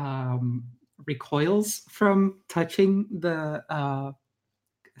like recoils from touching the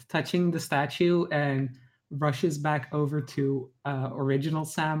statue and rushes back over to original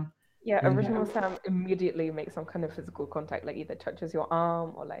Sam. Yeah, And- original Sam immediately makes some kind of physical contact, like either touches your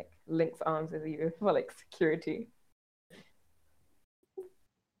arm or like links arms with you for like security.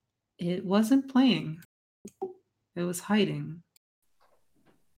 It wasn't playing. It was hiding.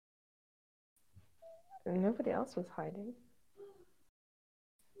 And nobody else was hiding.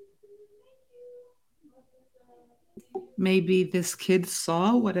 Maybe this kid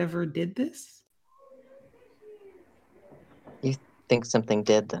saw whatever did this? You think something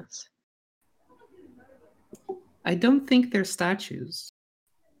did this? I don't think they're statues.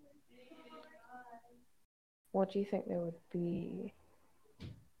 What do you think they would be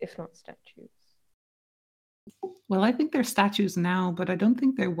if not statues? Well, I think they're statues now, but I don't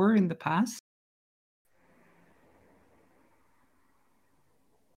think they were in the past.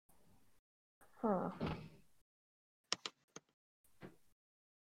 Huh.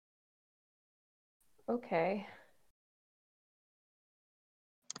 Okay.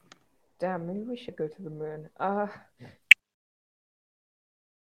 Damn, maybe we should go to the moon.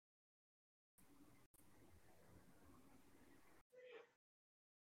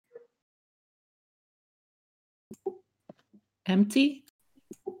 Empty?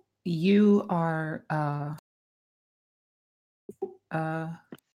 You are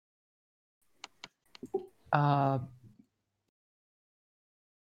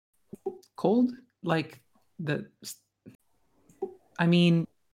cold? Like I mean,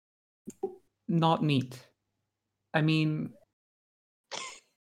 not neat. I mean,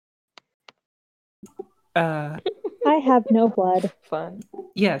 I have no blood. Fun.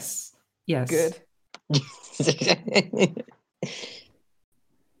 yes. Good.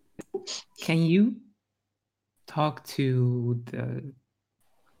 Can you talk to the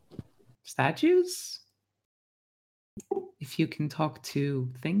statues? If you can talk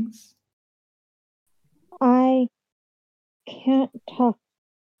to things? I can't talk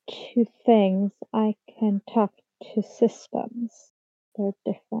to things. I can talk to systems. They're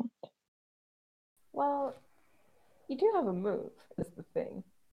different. Well, you do have a move, is the thing.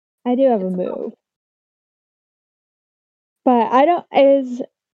 I do have a move. But I don't,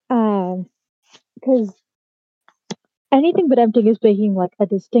 because anything but emptying is making like a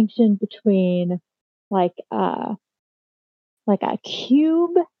distinction between like a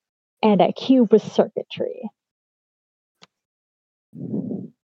cube and a cube with circuitry.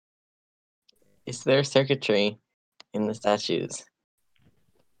 Is there circuitry in the statues?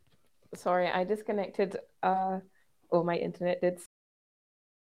 Sorry, I disconnected. Or my internet did.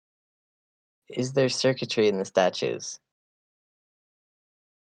 Is there circuitry in the statues?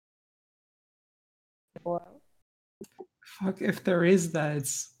 Fuck, if there is,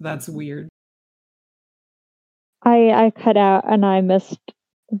 that's weird. I cut out and I missed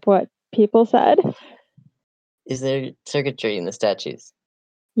what people said. Is there circuitry in the statues?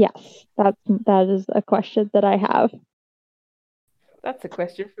 Yes, that is a question that I have. That's a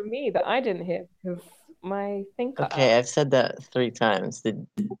question for me that I didn't hear because my thing cut Okay, out. I've said that 3 times.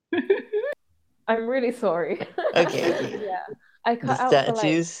 I'm really sorry. Okay. Yeah, I The cut out for like.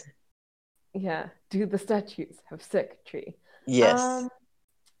 statues? Yeah, do the statues have circuitry? Yes.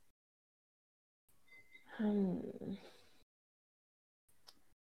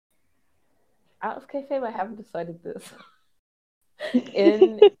 Out of kayfabe, I haven't decided this.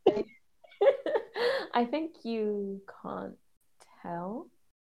 I think you can't tell,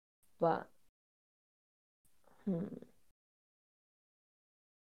 but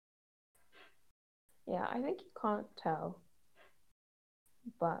yeah, I think you can't tell,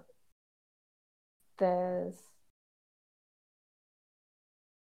 but there's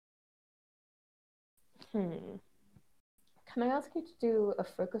Can I ask you to do a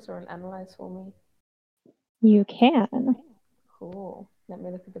focus or an analyze for me? You can. Cool. Let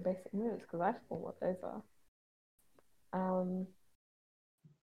me look at the basic moves because I forgot what those are.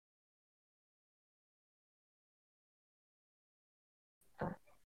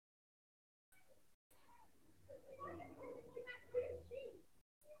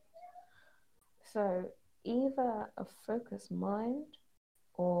 So either a focus mind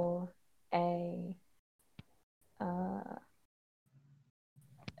or an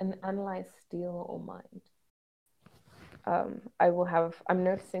analyze steel or mind. I'm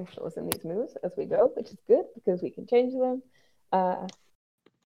noticing flaws in these moves as we go, which is good because we can change them.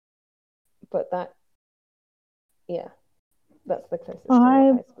 But that's the closest to what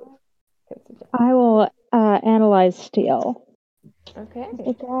I can suggest. I will analyze steel. Okay.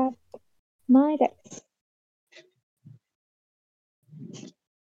 Look at my dice.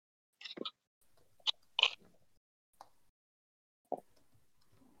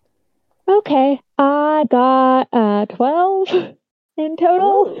 Okay, I got 12 in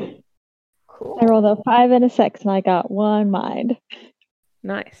total. Ooh, cool. I rolled a 5 and a 6, and I got 1 mind.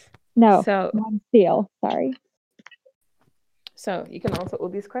 Nice. No, so 1 steel. Sorry. So you can answer all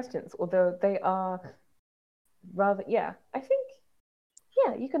these questions, although they are rather. I think.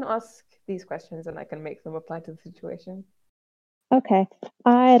 You can ask these questions, and I can make them apply to the situation. Okay.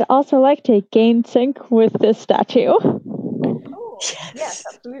 I'd also like to gain sync with this statue. Cool. Yes,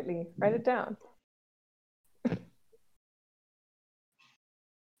 absolutely. Write it down.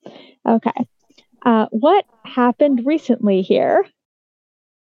 Okay. What happened recently here?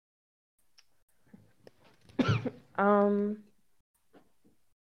 I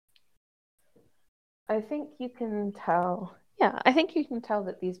think you can tell. Yeah, I think you can tell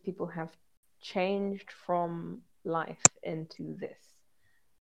that these people have changed from life into this.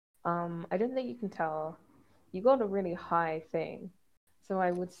 I don't think you can tell. You got a really high thing, so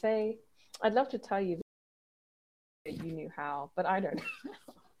I would say I'd love to tell you that you knew how, but I don't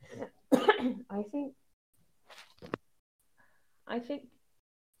know. I think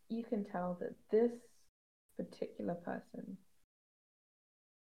you can tell that this particular person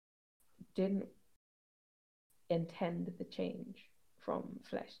didn't intend the change from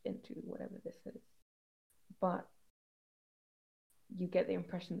flesh into whatever this is, but you get the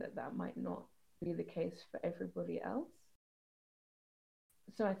impression that that might not be the case for everybody else.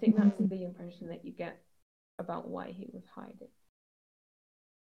 So I think that's the impression that you get about why he was hiding.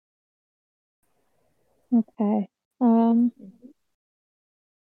 Okay.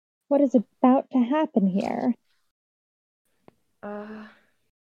 What is about to happen here?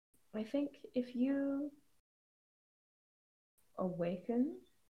 I think if you awaken,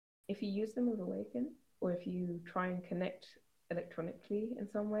 if you use them with awaken, or if you try and connect electronically in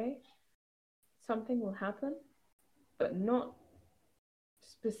some way, something will happen, but not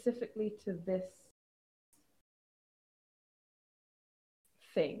specifically to this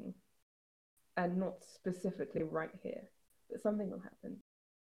thing, and not specifically right here, but something will happen.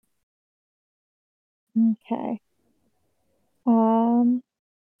 Okay.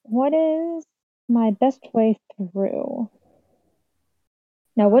 What is my best way through?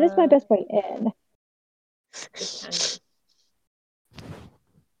 No, what is my best way in? The canvas.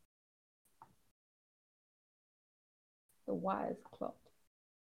 the wires clocked.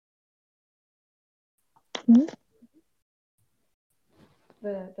 Hmm?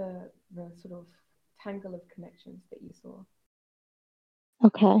 The sort of tangle of connections that you saw.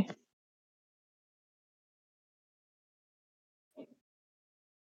 Okay.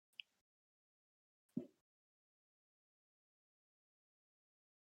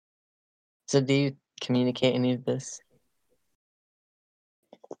 So do you communicate any of this?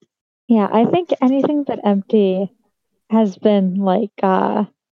 Yeah, I think anything but empty has been like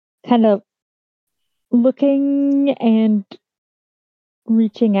kind of looking and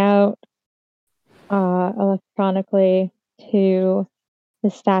reaching out electronically to the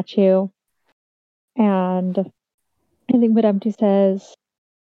statue, and I think what empty says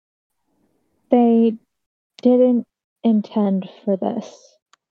they didn't intend for this.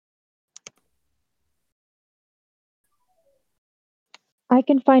 I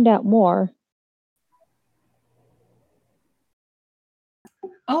can find out more.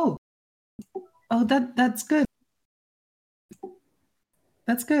 Oh, that's good.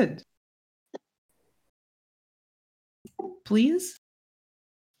 That's good. Please?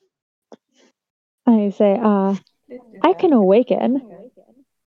 I say, Let's do I that. can awaken.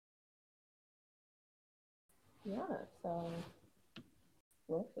 Yeah, so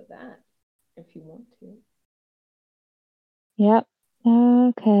roll for that if you want to. Yep.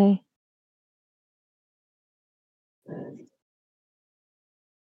 Okay.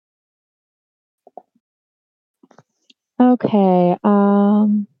 Okay.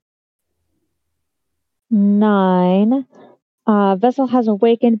 9. Vessel has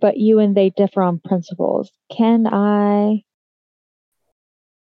awakened, but you and they differ on principles. Can I?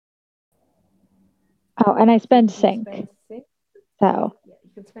 Oh, and I spend You can sync. spend sync. So Yeah,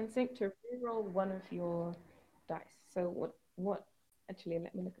 you can spend sync to reroll one of your dice. So what? Actually,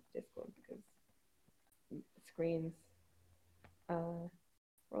 let me look at Discord because screens. Roll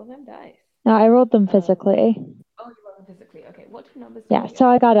them dice. no, I rolled them physically. Oh, you roll them physically. Okay, what two numbers? Yeah. So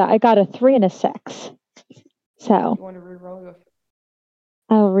I got a 3 and a 6. So you want to reroll your?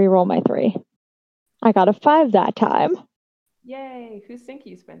 I'll reroll my 3. I got a 5 that time. Yay! Whose sync are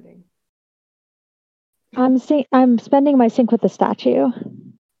you spending? I'm spending my sync with the statue.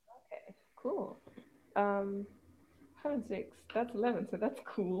 Okay, cool. 106. That's 11, so that's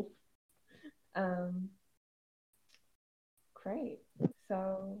cool. Great.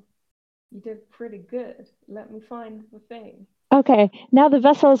 So you did pretty good. Let me find the thing. Okay, now the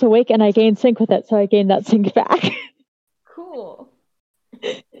vessel is awake and I gain sync with it, so I gain that sync back. Cool.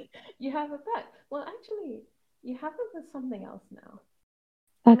 You have it back. Well, actually, you have it with something else now.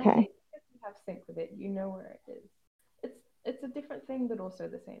 And I Okay. think if you have sync with it, you know where it is. It's a different thing, but also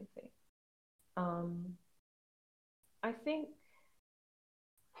the same thing. I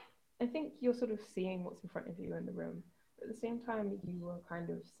think you're sort of seeing what's in front of you in the room. But at the same time, you are kind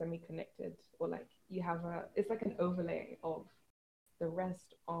of semi-connected, or like you have it's like an overlay of the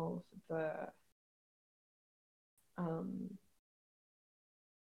rest of the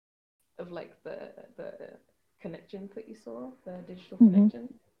of like the connections that you saw, the digital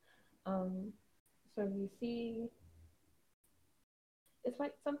connections. So you see, it's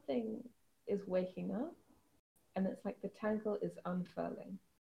like something is waking up, and it's like the tangle is unfurling.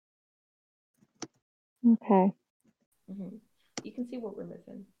 Okay. You can see what room it's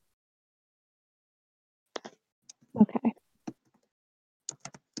in. Okay.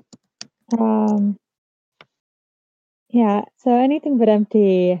 Yeah, so anything but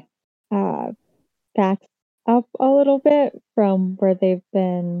empty backs up a little bit from where they've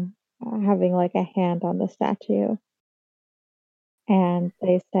been having like a hand on the statue. And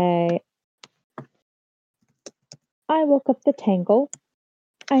they say, I woke up the tangle.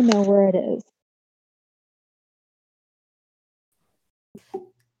 I know where it is.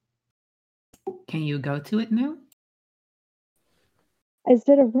 Can you go to it now? Is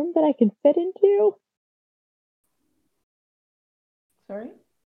it a room that I can fit into? Sorry?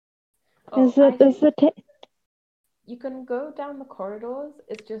 You can go down the corridors.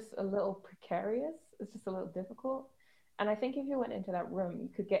 It's just a little precarious. It's just a little difficult. And I think if you went into that room, you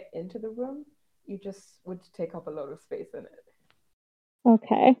could get into the room. You just would take up a lot of space in it.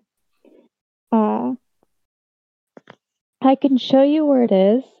 Okay. I can show you where it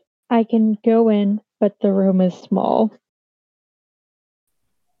is. I can go in, but the room is small.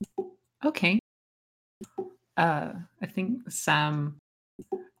 Okay. I think Sam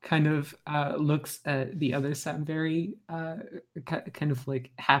kind of looks at the other Sam very kind of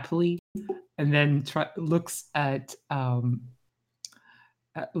like happily, and then looks at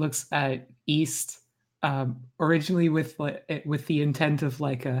East, originally with the intent of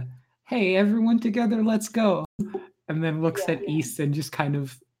like a, hey, everyone together, let's go. and then looks at East and just kind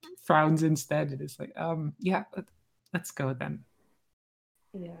of frowns instead. It is like, yeah, let's go then.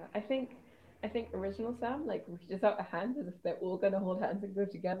 Yeah, I think original Sam like reaches out a hand as if they're all gonna hold hands and go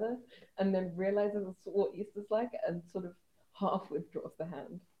together, and then realizes what East is like and sort of half withdraws the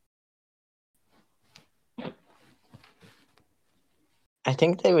hand. I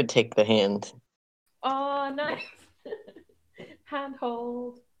think they would take the hand. Oh, nice.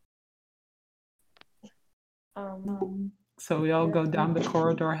 Handhold. So we all go down the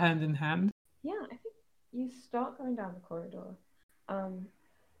corridor hand in hand. Yeah, I think you start going down the corridor. Oh,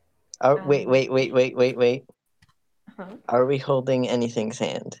 wait. Huh? Are we holding anything's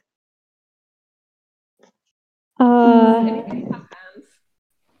hand? Does anything have hands?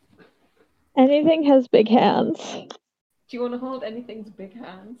 Anything has big hands. Do you want to hold anything's big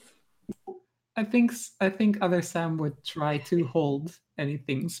hands? I think other Sam would try to hold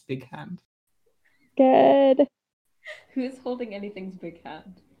anything's big hand. Good. Who's holding anything's big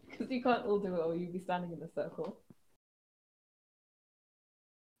hand? Because you can't all do it, or you'd be standing in a circle.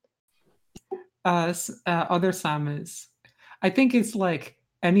 Other Sam is. I think it's like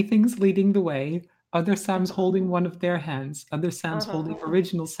anything's leading the way. Other Sam's holding one of their hands. Other Sam's holding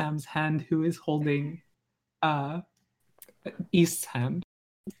original Sam's hand, who is holding East's hand.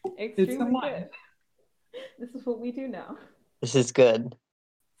 Extremely good. This is what we do now. This is good.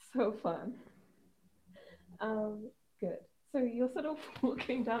 So fun. Good. So you're sort of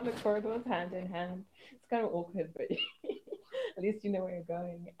walking down the corridors hand in hand. It's kind of awkward, but at least you know where you're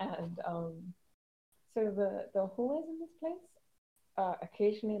going. And so the hallways in this place are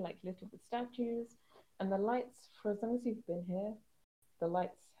occasionally like lit up with statues, and the lights, for as long as you've been here, the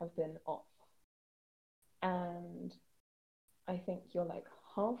lights have been off. And I think you're like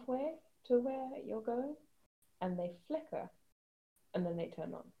halfway to where you're going, and they flicker, and then they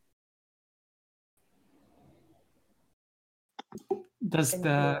turn on. Does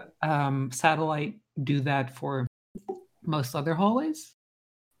the satellite do that for most other hallways?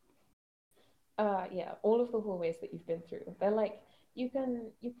 Yeah, all of the hallways that you've been through, they're like you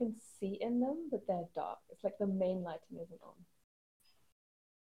can see in them, but they're dark. It's like the main lighting isn't on.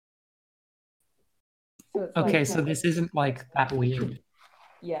 So it's okay, like, so this isn't like that weird.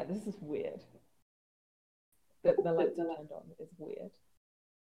 Yeah, this is weird. The lights are turned on is weird.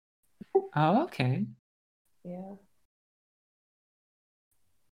 Oh, okay. Yeah.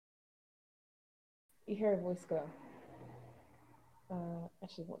 You hear a voice go.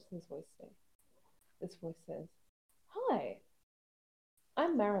 Actually, what's this voice say? This voice says, "Hi,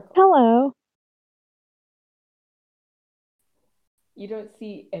 I'm Marigold." Hello. You don't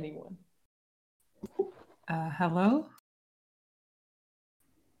see anyone. Hello?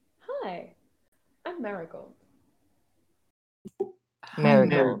 Hi, I'm Marigold. Hi,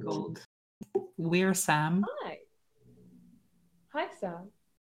 Marigold. Marigold. We're Sam. Hi. Hi, Sam.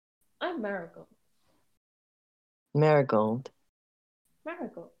 I'm Marigold. Marigold.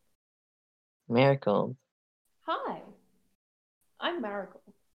 Marigold. Marigold. Hi, I'm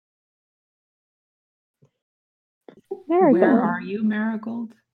Marigold. Marigold. Where are you,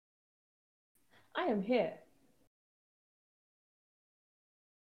 Marigold? I am here.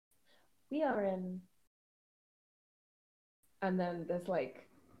 We are in. And then there's like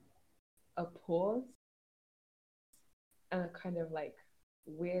a pause and a kind of like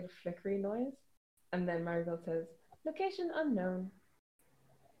weird flickery noise. And then Marigold says, "Location unknown."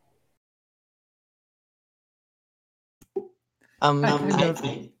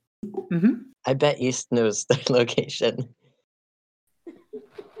 I bet East knows their location.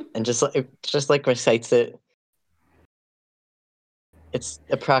 And just like recites it. It's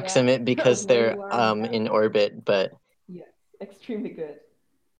approximate because they're in orbit, but yeah, extremely good.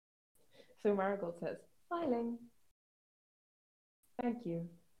 So Marigold says, "Filing. Thank you."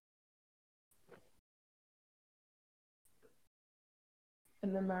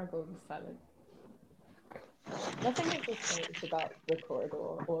 And then Marigold is silent. Nothing else is changed about the corridor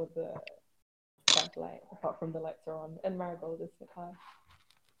or the satellite, apart from the lights are on, and Marigold is said hi.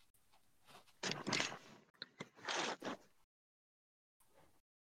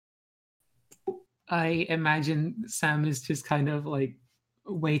 I imagine Sam is just kind of like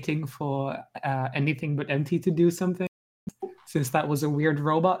waiting for anything but empty to do something, since that was a weird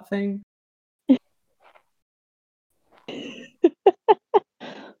robot thing.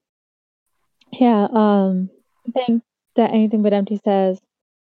 Yeah, I think that anything but empty says,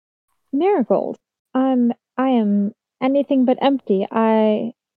 Marigold, I am anything but empty.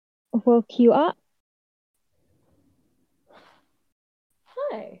 I woke you up.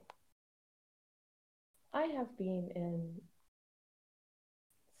 Hi. I have been in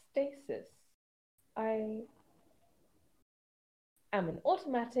stasis. I am an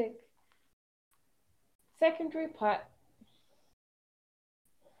automatic secondary part,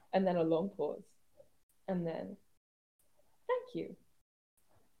 and then a long pause, and then thank you.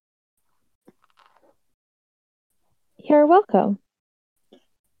 You're welcome.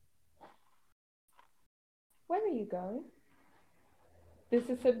 Where are you going? This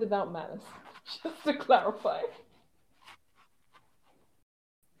is said without malice, just to clarify.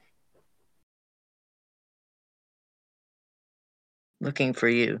 Looking for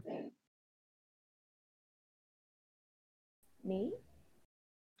you. Me?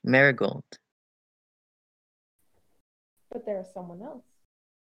 Marigold. But there is someone else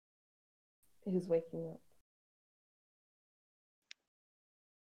who's waking up.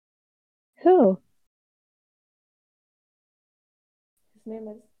 Who? His name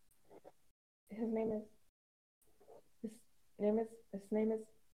is.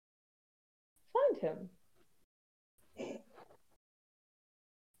 Find him.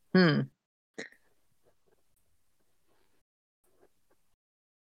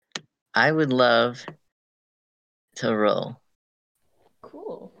 I would love to roll.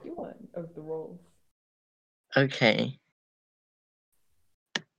 Cool. You one of the rolls. Okay.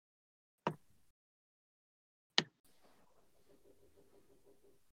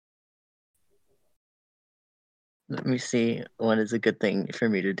 Let me see what is a good thing for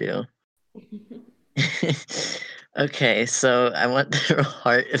me to do. Okay, so I want to roll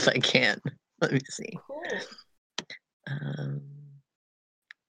heart if I can. Let me see. Cool.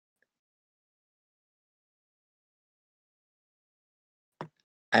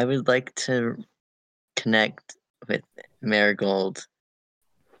 I would like to connect with Marigold.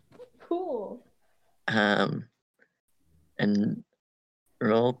 Cool. And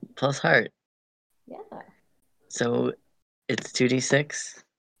roll plus heart. Yeah. So it's 2d6?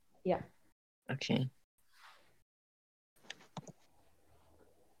 Yeah. Okay.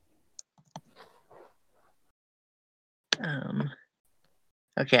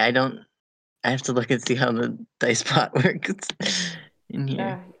 Okay, I have to look and see how the dice pot works in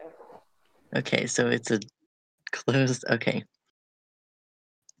here. Okay, so it's a closed, okay.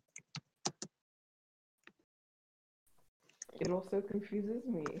 It also confuses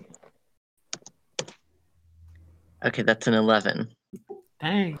me. Okay, that's an 11.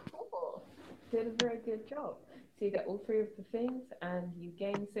 Dang. Cool. Did a very good job. So you get all three of the things and you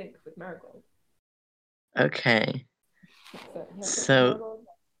gain sync with Marigold. Okay. So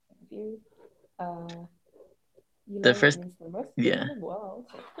you know the first, it means the most yeah. in the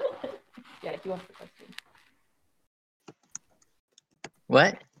world. Yeah, you ask the question.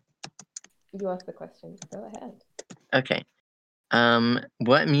 What? You ask the question. Go ahead. Okay.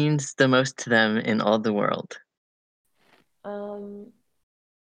 What means the most to them in all the world?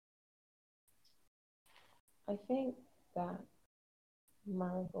 I think that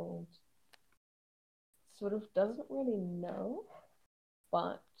Marigold sort of doesn't really know,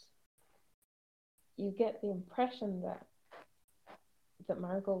 but you get the impression that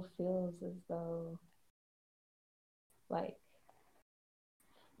Marigold feels as though, like,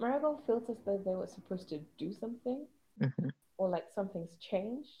 Marigold feels as though they were supposed to do something, or like something's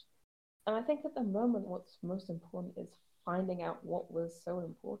changed. And I think at the moment, what's most important is finding out what was so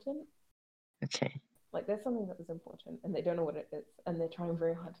important. Okay. Like, there's something that was important, and they don't know what it is, and they're trying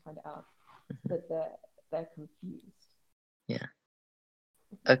very hard to find it out, but they're confused. Yeah.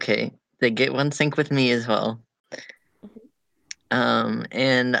 Okay, they get one sync with me as well.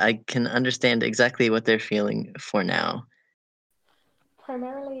 And I can understand exactly what they're feeling for now.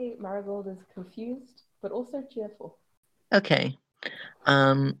 Primarily, Marigold is confused, but also cheerful. Okay.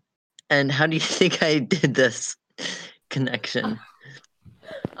 And how do you think I did this connection?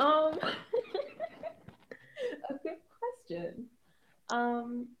 A good question.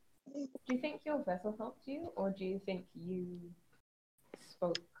 Do you think your vessel helped you, or do you think you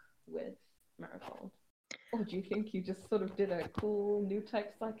spoke with Marigold? Or do you think you just sort of did a cool new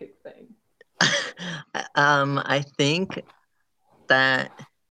type psychic thing? I think that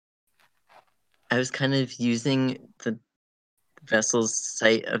I was kind of using the vessel's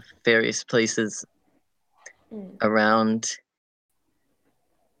sight of various places around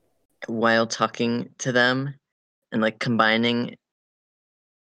while talking to them, and like combining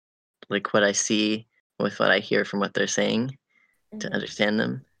like what I see with what I hear from what they're saying to understand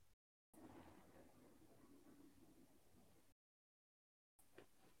them.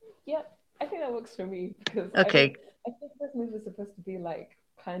 Yep, I think that works for me because Okay. I think this move is supposed to be like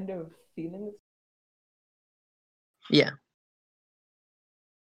kind of feelings. Yeah.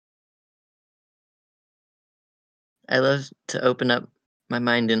 I love to open up my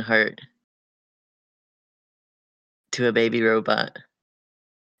mind and heart to a baby robot.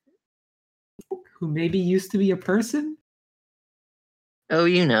 Who maybe used to be a person? Oh,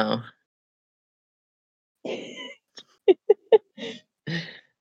 you know.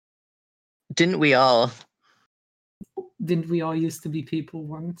 Didn't we all? Didn't we all used to be people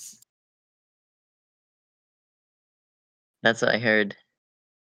once? That's what I heard.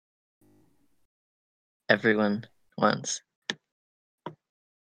 Everyone once.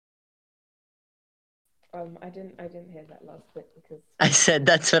 I didn't hear that last bit because I said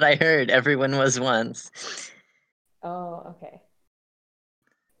that's what I heard. Everyone was once. Oh, okay.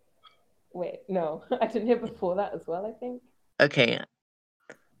 Wait, no, I didn't hear before that as well, I think. Okay.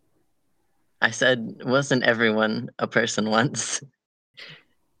 I said, wasn't everyone a person once?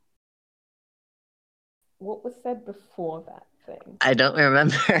 What was said before that thing? I don't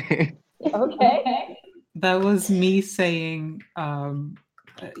remember. Okay. That was me saying,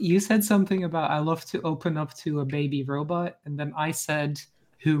 you said something about I love to open up to a baby robot, and then I said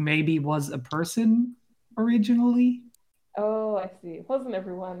who maybe was a person originally. Oh, I see. It wasn't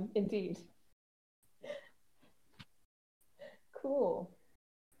everyone, indeed. Cool.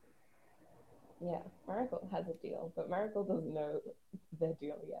 Yeah, Marigold has a deal, but Marigold doesn't know their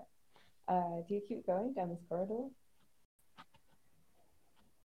deal yet. Do you keep going down this corridor?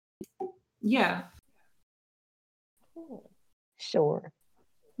 Yeah. Cool. Sure.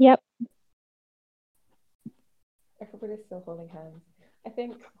 Yep. Everybody's still holding hands. I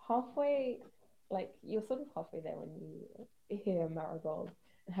think halfway, like you're sort of halfway there when you hear Marigold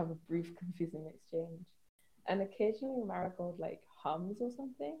and have a brief, confusing exchange. And occasionally Marigold like hums or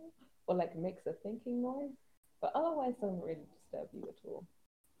something, or like makes a thinking noise, but otherwise doesn't really disturb you at all.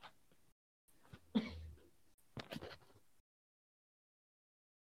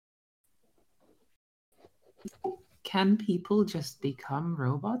 Can people just become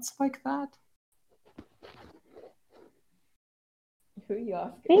robots like that? Who are you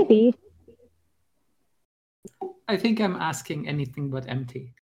asking? Maybe. I think I'm asking anything but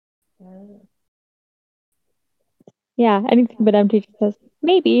empty. Yeah, anything but empty just says,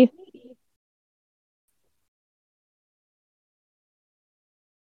 maybe.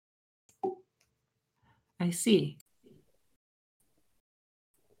 I see.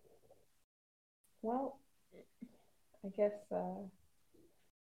 Well, I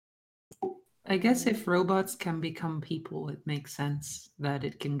guess if robots can become people, it makes sense that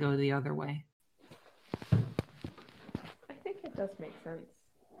it can go the other way. I think it does make sense.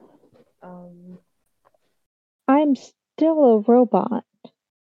 I'm still a robot.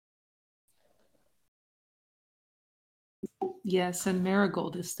 Yes, and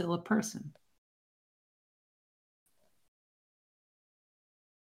Marigold is still a person.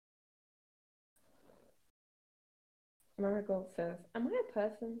 Marigold says, "Am I a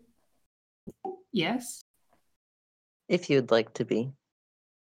person?" Yes. If you'd like to be.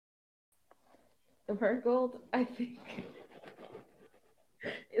 Marigold, I think,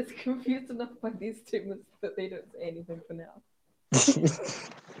 is confused enough by these statements that they don't say anything for now.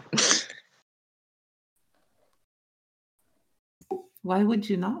 Why would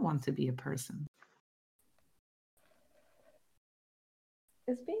you not want to be a person?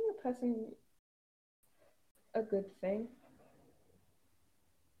 Is being a person a good thing?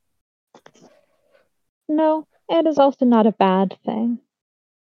 No, it is also not a bad thing.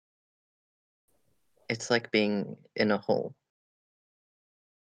 It's like being in a hole.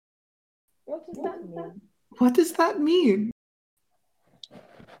 What does that mean? What does that mean?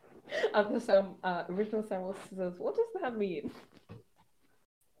 Original Samuel says, "What does that mean?"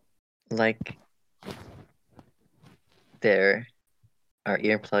 Like there are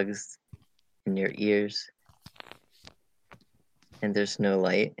earplugs in your ears and there's no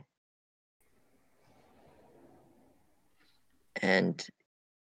light. And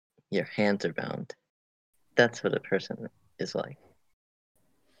your hands are bound. That's what a person is like.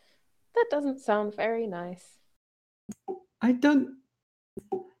 That doesn't sound very nice.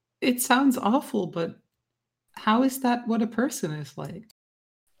 It sounds awful, but how is that what a person is like?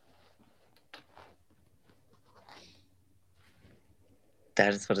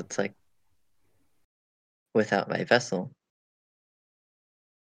 That is what it's like without my vessel.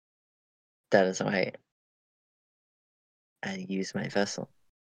 That is why I use my vessel.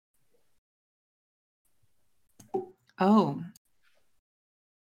 Oh.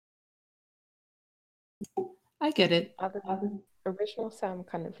 I get it. Original Sam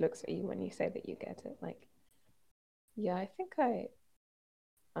kind of looks at you when you say that you get it. Like, yeah, I think I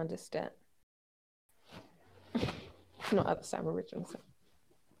understand. Not other Sam, original Sam.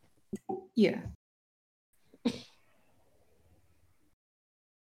 Yeah.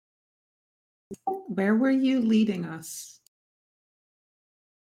 Where were you leading us?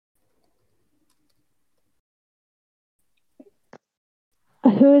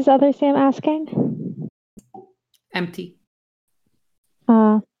 Who is other Sam asking? Empty.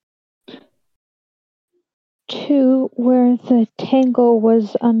 To where the tangle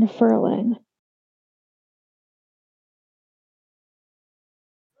was unfurling.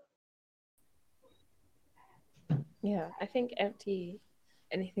 Yeah, I think anything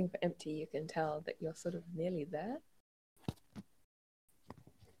for empty, you can tell that you're sort of nearly there.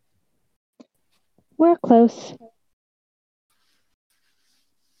 We're close.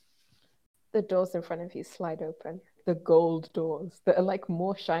 The doors in front of you slide open. The gold doors that are like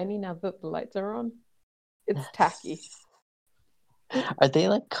more shiny now that the lights are on. It's tacky. Are they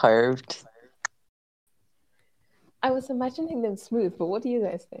like carved? I was imagining them smooth, but what do you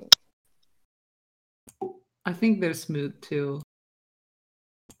guys think? I think they're smooth too.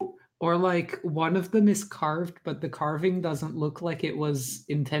 Or like one of them is carved, but the carving doesn't look like it was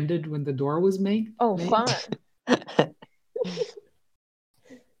intended when the door was made. Oh, fun.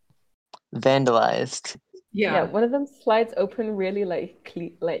 Vandalized. Yeah, one of them slides open really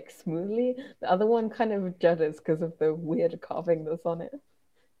like smoothly. The other one kind of judders because of the weird carving that's on it.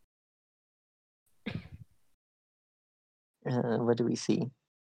 What do we see?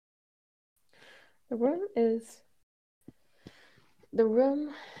 The room is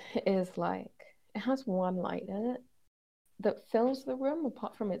like, it has one light in it that fills the room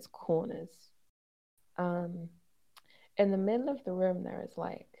apart from its corners. In the middle of the room there is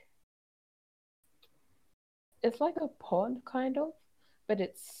like, it's like a pod kind of, but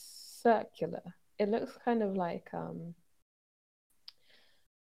it's circular. It looks kind of like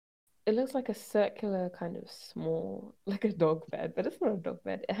it looks like a circular kind of small, like a dog bed, but it's not a dog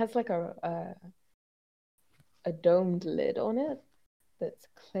bed. It has like a domed lid on it that's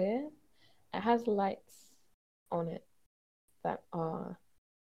clear. It has lights on it that are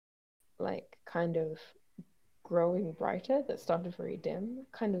like kind of growing brighter, that started very dim,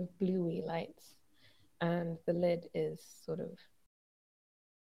 kind of bluey lights. And the lid is sort of,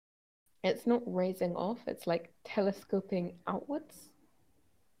 it's not raising off, it's like telescoping outwards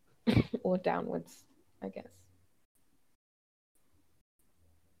or downwards, I guess.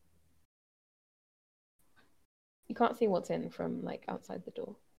 You can't see what's in from like outside the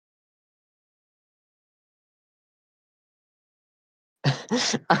door.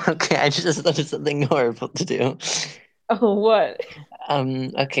 Okay, I just thought of something horrible to do. Oh, what?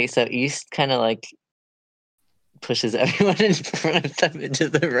 Okay, so East kind of like pushes everyone in front of them into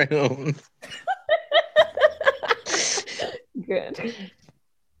the room. Good.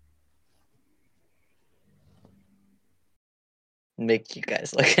 Make you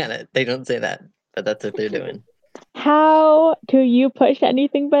guys look at it. They don't say that, but that's what they're doing. How do you push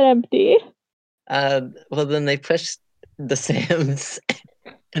anything but empty? Well, then they push the Sams,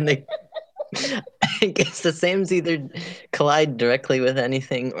 and they. I guess the Sams either collide directly with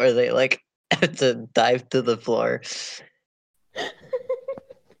anything, or they like have to dive to the floor.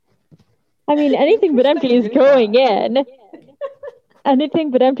 I mean, anything but empty is going in.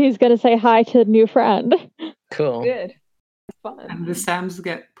 Anything but empty is going to say hi to the new friend. Cool. Good. Fun. And the Sams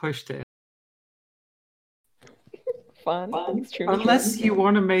get pushed in. Fun. Unless you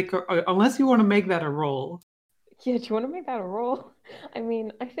want to make that a roll. Yeah, do you want to make that a roll? I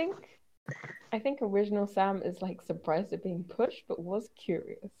mean, I think original Sam is like surprised at being pushed, but was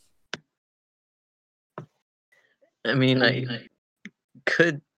curious. I mean, I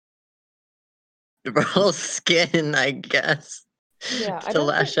could roll skin, I guess. Yeah, to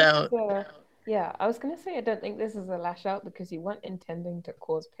lash out. Yeah, I was gonna say I don't think this is a lash out because you weren't intending to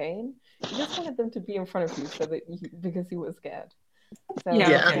cause pain. You just wanted them to be in front of you because you were scared. So,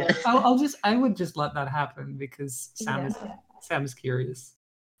 yeah. Okay. I would just let that happen because Sam is curious.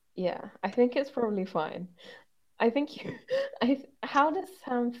 Yeah, I think it's probably fine. How does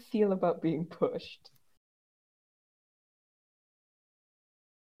Sam feel about being pushed?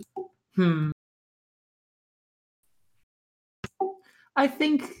 I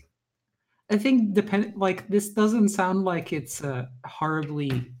think like this doesn't sound like it's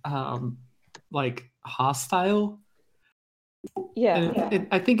horribly like hostile. Yeah.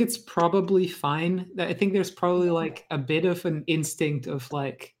 I think it's probably fine. I think there's probably like a bit of an instinct of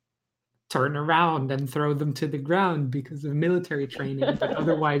like turn around and throw them to the ground because of military training, but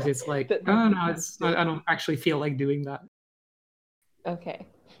otherwise it's like oh no, I don't actually feel like doing that. Okay.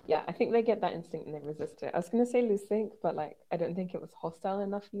 Yeah, I think they get that instinct and they resist it. I was gonna say lose sync, but like I don't think it was hostile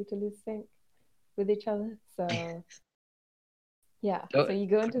enough for you to lose sync with each other. So yeah. So you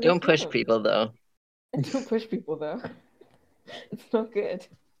go into Don't push people though. Don't push people though. It's not good.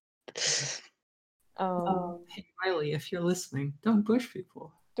 Hey Riley, if you're listening, don't push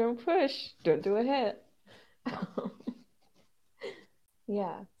people. Don't push. Don't do a hit.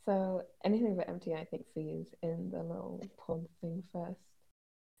 Yeah, so anything but empty, I think, sees in the little pond thing first.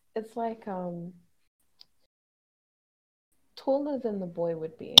 It's like taller than the boy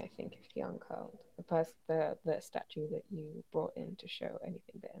would be, I think, if he uncurled. The statue that you brought in to show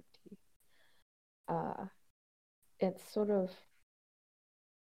anything but empty. It's sort of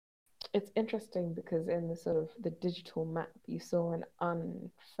it's interesting because in the sort of the digital map you saw an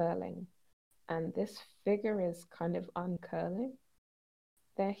unfurling, and this figure is kind of uncurling.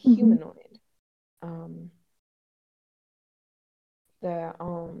 They're humanoid. Their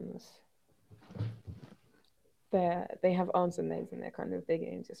arms, they have arms and legs, and they're kind of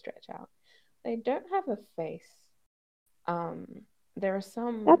beginning to stretch out. They don't have a face. There are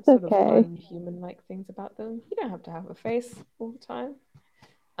some That's sort of okay. unhuman-like things about them. You don't have to have a face all the time.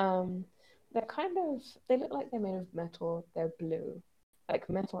 They're kind of, they look like they're made of metal. They're blue, like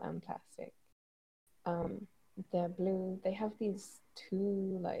metal and plastic. They're blue. They have these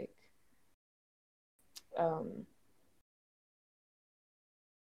two like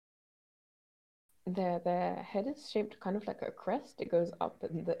their head is shaped kind of like a crest. It goes up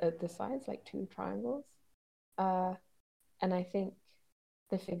at the sides like two triangles. And I think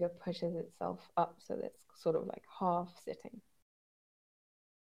the figure pushes itself up so that it's sort of like half sitting.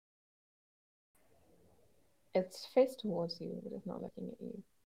 It's faced towards you, but it's not looking at you.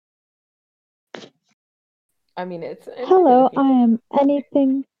 I mean, it's Hello, I am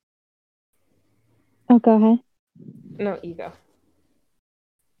anything. Oh, go ahead. No, ego.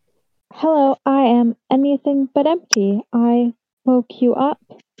 Hello, I am anything but empty. I woke you up.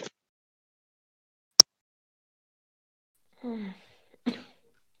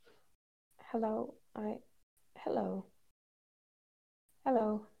 Hello, hello.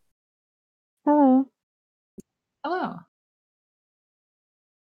 Hello. Hello. Hello.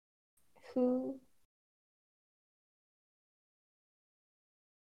 Who?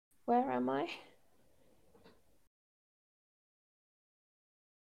 Where am I?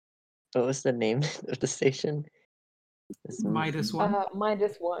 What was the name of the station? Midas one.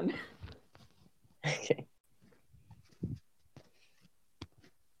 Midas one. Okay.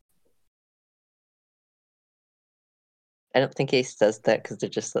 I don't think Ace does that because they're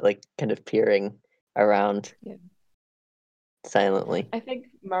just like kind of peering around silently. I think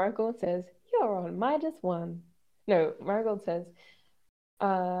Marigold says, "You're on Midas one." No, Marigold says,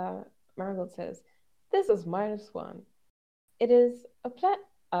 "This is Midas one. It is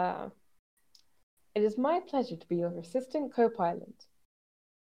it is my pleasure to be your assistant co-pilot."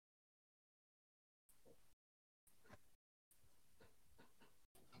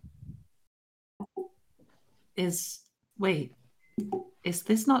 Wait, is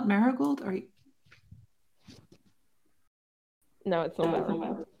this not Marigold? Or no, it's not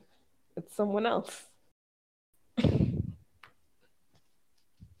Marigold. It's someone else.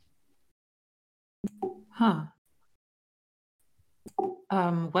 Huh.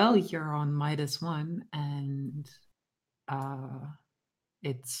 Well, you're on Midas one, and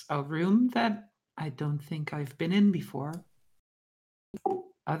it's a room that I don't think I've been in before.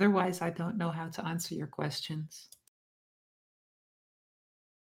 Otherwise, I don't know how to answer your questions.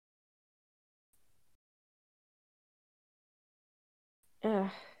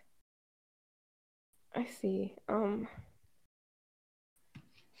 I see.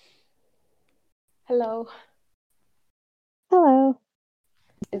 Hello. Hello.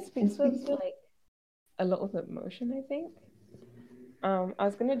 It speaks with like a lot of emotion, I think. I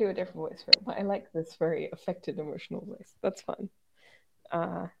was gonna do a different voice for it, but I like this very affected emotional voice. That's fun.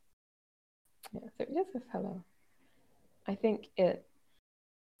 Yeah, so it just says hello. I think it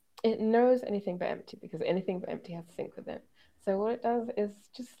knows anything but empty because anything but empty has to sync with it. So what it does is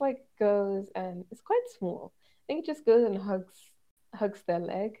just like goes, and it's quite small. I think it just goes and hugs their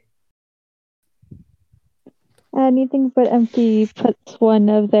leg. Anything but empty puts one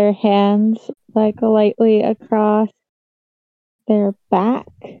of their hands like lightly across their back.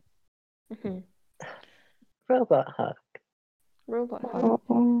 Robot hug. Robot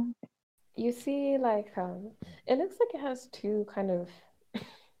hug. You see, like, it looks like it has two kind of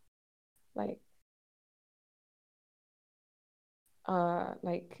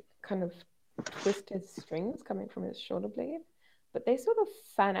like kind of twisted strings coming from his shoulder blade, but they sort of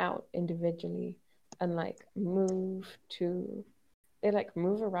fan out individually and like move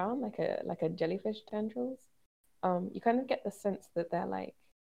around like a jellyfish tendrils. You kind of get the sense that they're like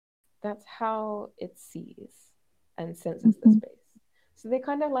that's how it sees and senses the space. So they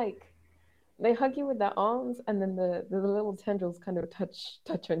kind of like they hug you with their arms, and then the little tendrils kind of touch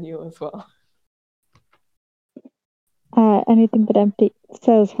on you as well. Anything but empty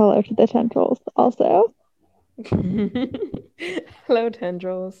says hello to the tendrils also. Hello,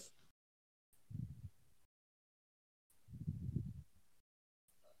 tendrils.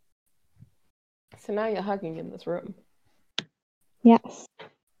 So now you're hugging in this room. Yes.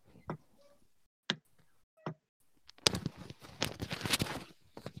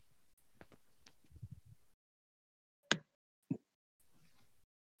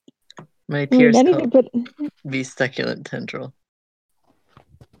 My peers anything call but me succulent tendril.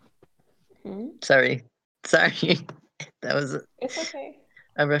 Hmm? Sorry. That was It's okay.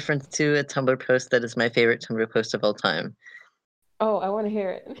 a reference to a Tumblr post that is my favorite Tumblr post of all time. Oh, I want to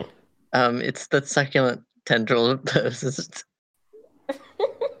hear it. It's the succulent tendril post.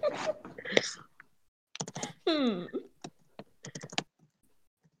 Hmm.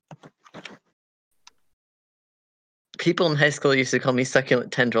 People in high school used to call me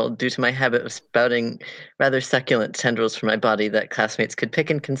succulent tendril due to my habit of spouting rather succulent tendrils from my body that classmates could pick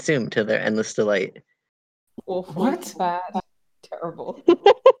and consume to their endless delight. Awful, What? bad, terrible.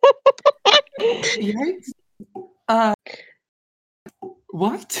 Yikes.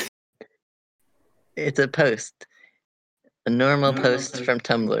 What? It's a post. A normal post from A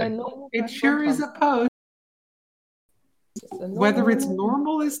Tumblr. normal It person sure is a comes- post. It's a Whether it's normal-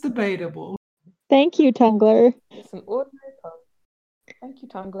 normal is debatable. Thank you, Tumblr. It's an ordinary post. Thank you,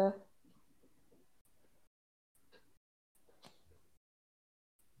 Tumblr.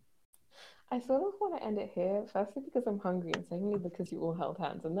 I sort of want to end it here, firstly because I'm hungry, and secondly because you all held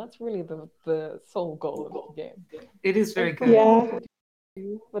hands, and that's really the sole goal of the game. It is very good. Yeah.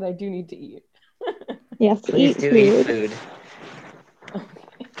 But I do need to eat. Yes, Please eat do food. eat food. Okay.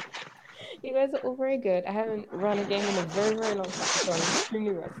 You guys are all very good. I haven't run a game in a very, very long time, so I'm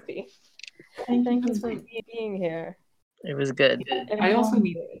extremely rusty. Thank you for being here. It was good. I also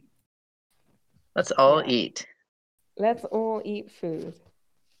need. Let's all Yeah. eat. Let's all eat food.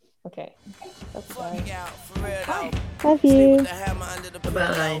 Okay. That's Fuck fine. out, for real though. Love Sleep you. with the hammer under the pillow.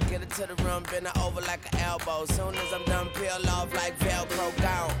 Bye. Get it to the room, bend it over like an elbow. Soon as I'm done, peel off like Velcro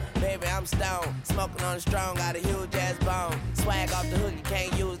gone. Baby, I'm stoned. Smoking on strong, got a huge ass bone. Swag off the hook, you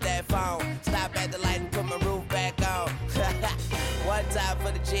can't use that phone. Stop at the light and put my roof back on. One time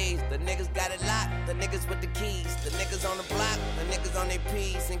for the G's. The niggas got it locked. The niggas with the keys. The niggas on the block. The niggas on their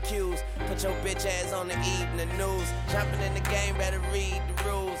P's and Q's. Put your bitch ass on the evening news. Jumping in the game, better read the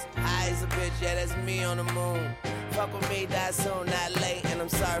rules. I is a bitch, yeah, that's me on the moon. Fuck with me, die soon, not late. And I'm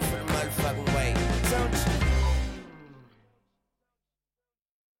sorry for the motherfucking wait. So